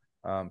political.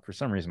 For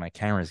some reason, my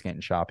camera is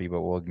getting choppy,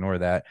 but we'll ignore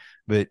that.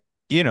 But,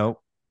 you know,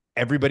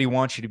 everybody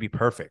wants you to be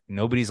perfect.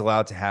 Nobody's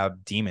allowed to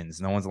have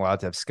demons. No one's allowed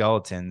to have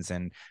skeletons.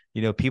 And,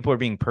 people are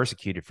being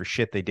persecuted for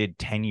shit they did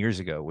 10 years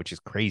ago, which is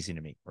crazy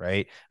to me,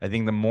 right? I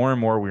think the more and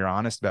more we're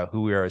honest about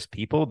who we are as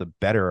people, the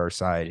better our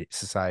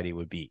society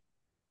would be.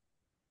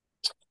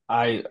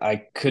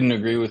 I couldn't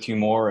agree with you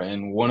more.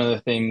 And one of the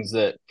things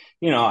that,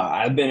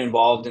 I've been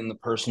involved in the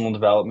personal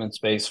development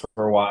space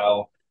for a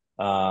while.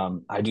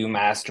 I do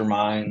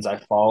masterminds, I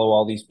follow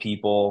all these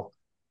people.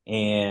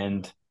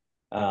 And,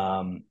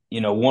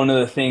 one of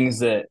the things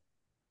that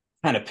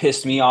kind of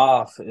pissed me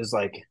off is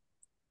like,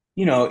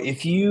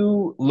 if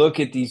you look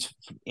at these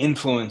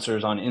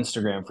influencers on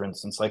Instagram, for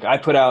instance, like I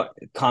put out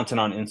content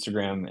on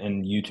Instagram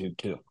and YouTube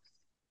too.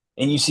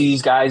 And you see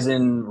these guys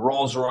in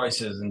Rolls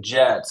Royces and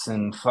jets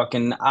and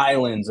fucking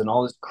islands and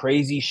all this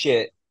crazy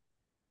shit.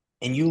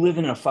 And you live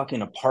in a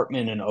fucking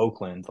apartment in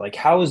Oakland. Like,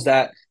 how is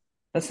that?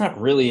 That's not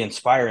really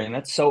inspiring.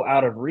 That's so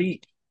out of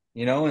reach,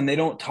 And they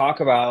don't talk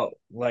about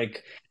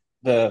like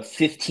the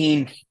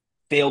 15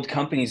 failed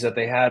companies that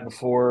they had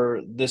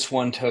before this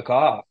one took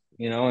off.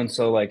 And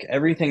so, like,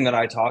 everything that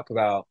I talk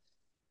about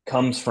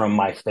comes from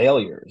my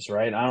failures,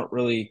 right? I don't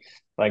really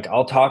like,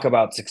 I'll talk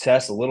about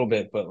success a little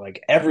bit, but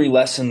like every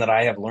lesson that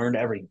I have learned,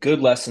 every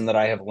good lesson that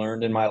I have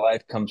learned in my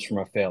life comes from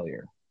a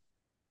failure.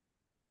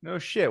 No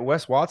shit.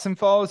 Wes Watson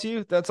follows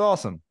you? That's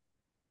awesome.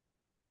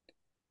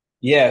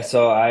 Yeah,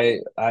 so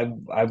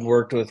I've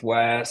worked with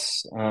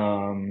Wes,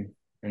 and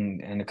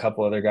a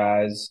couple other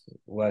guys.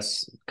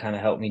 Wes kind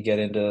of helped me get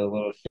into a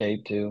little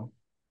shape too.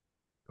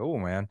 Cool,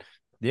 man.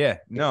 Yeah,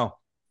 no,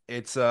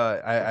 it's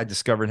I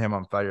discovered him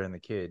on Fighter and the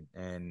Kid,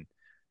 and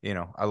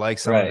I like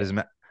some of Right. his.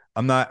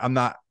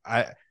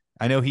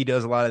 I know he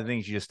does a lot of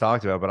things you just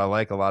talked about, but I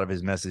like a lot of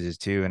his messages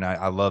too, and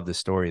I love the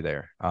story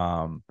there.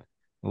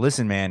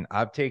 Listen, man,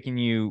 I've taken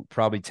you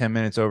probably 10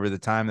 minutes over the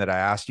time that I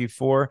asked you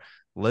for.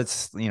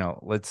 Let's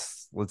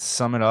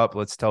sum it up.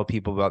 Let's tell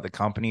people about the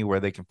company,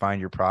 where they can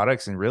find your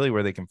products, and really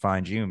where they can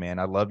find you, man.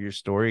 I love your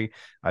story.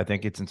 I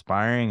think it's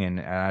inspiring, and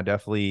I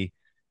definitely,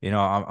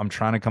 I'm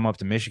trying to come up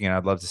to Michigan.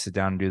 I'd love to sit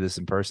down and do this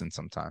in person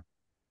sometime.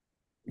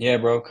 Yeah,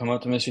 bro. Come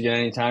up to Michigan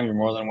anytime. You're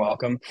more than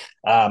welcome.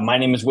 My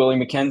name is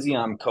WIllie McKenzie.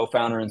 I'm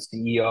co-founder and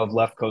CEO of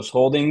Left Coast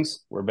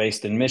Holdings. We're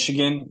based in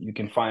Michigan. You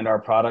can find our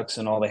products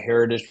in all the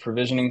Heritage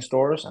Provisioning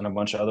stores and a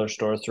bunch of other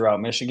stores throughout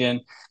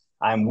Michigan.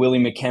 I'm WIllie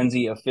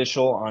McKenzie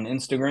official on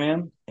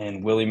Instagram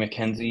and WIllie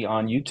McKenzie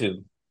on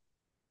YouTube.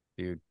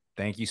 Dude,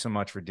 thank you so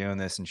much for doing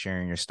this and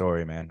sharing your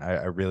story, man.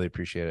 I really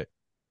appreciate it.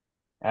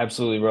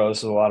 Absolutely, bro. This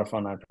is a lot of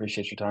fun. I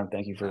appreciate your time.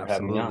 Thank you for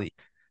having me on. Absolutely.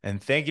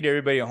 And thank you to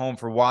everybody at home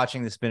for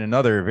watching. This has been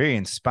another very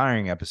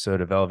inspiring episode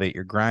of Elevate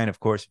Your Grind. Of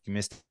course, if you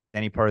missed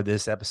any part of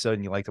this episode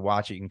and you like to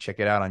watch it, you can check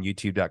it out on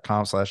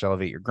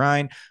youtube.com/elevate your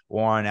grind,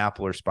 or on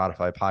Apple or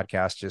Spotify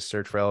podcast. Just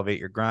search for Elevate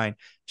Your Grind.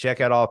 Check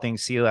out all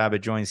things C Lab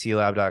at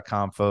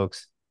joinclab.com,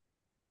 folks.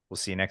 We'll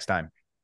see you next time.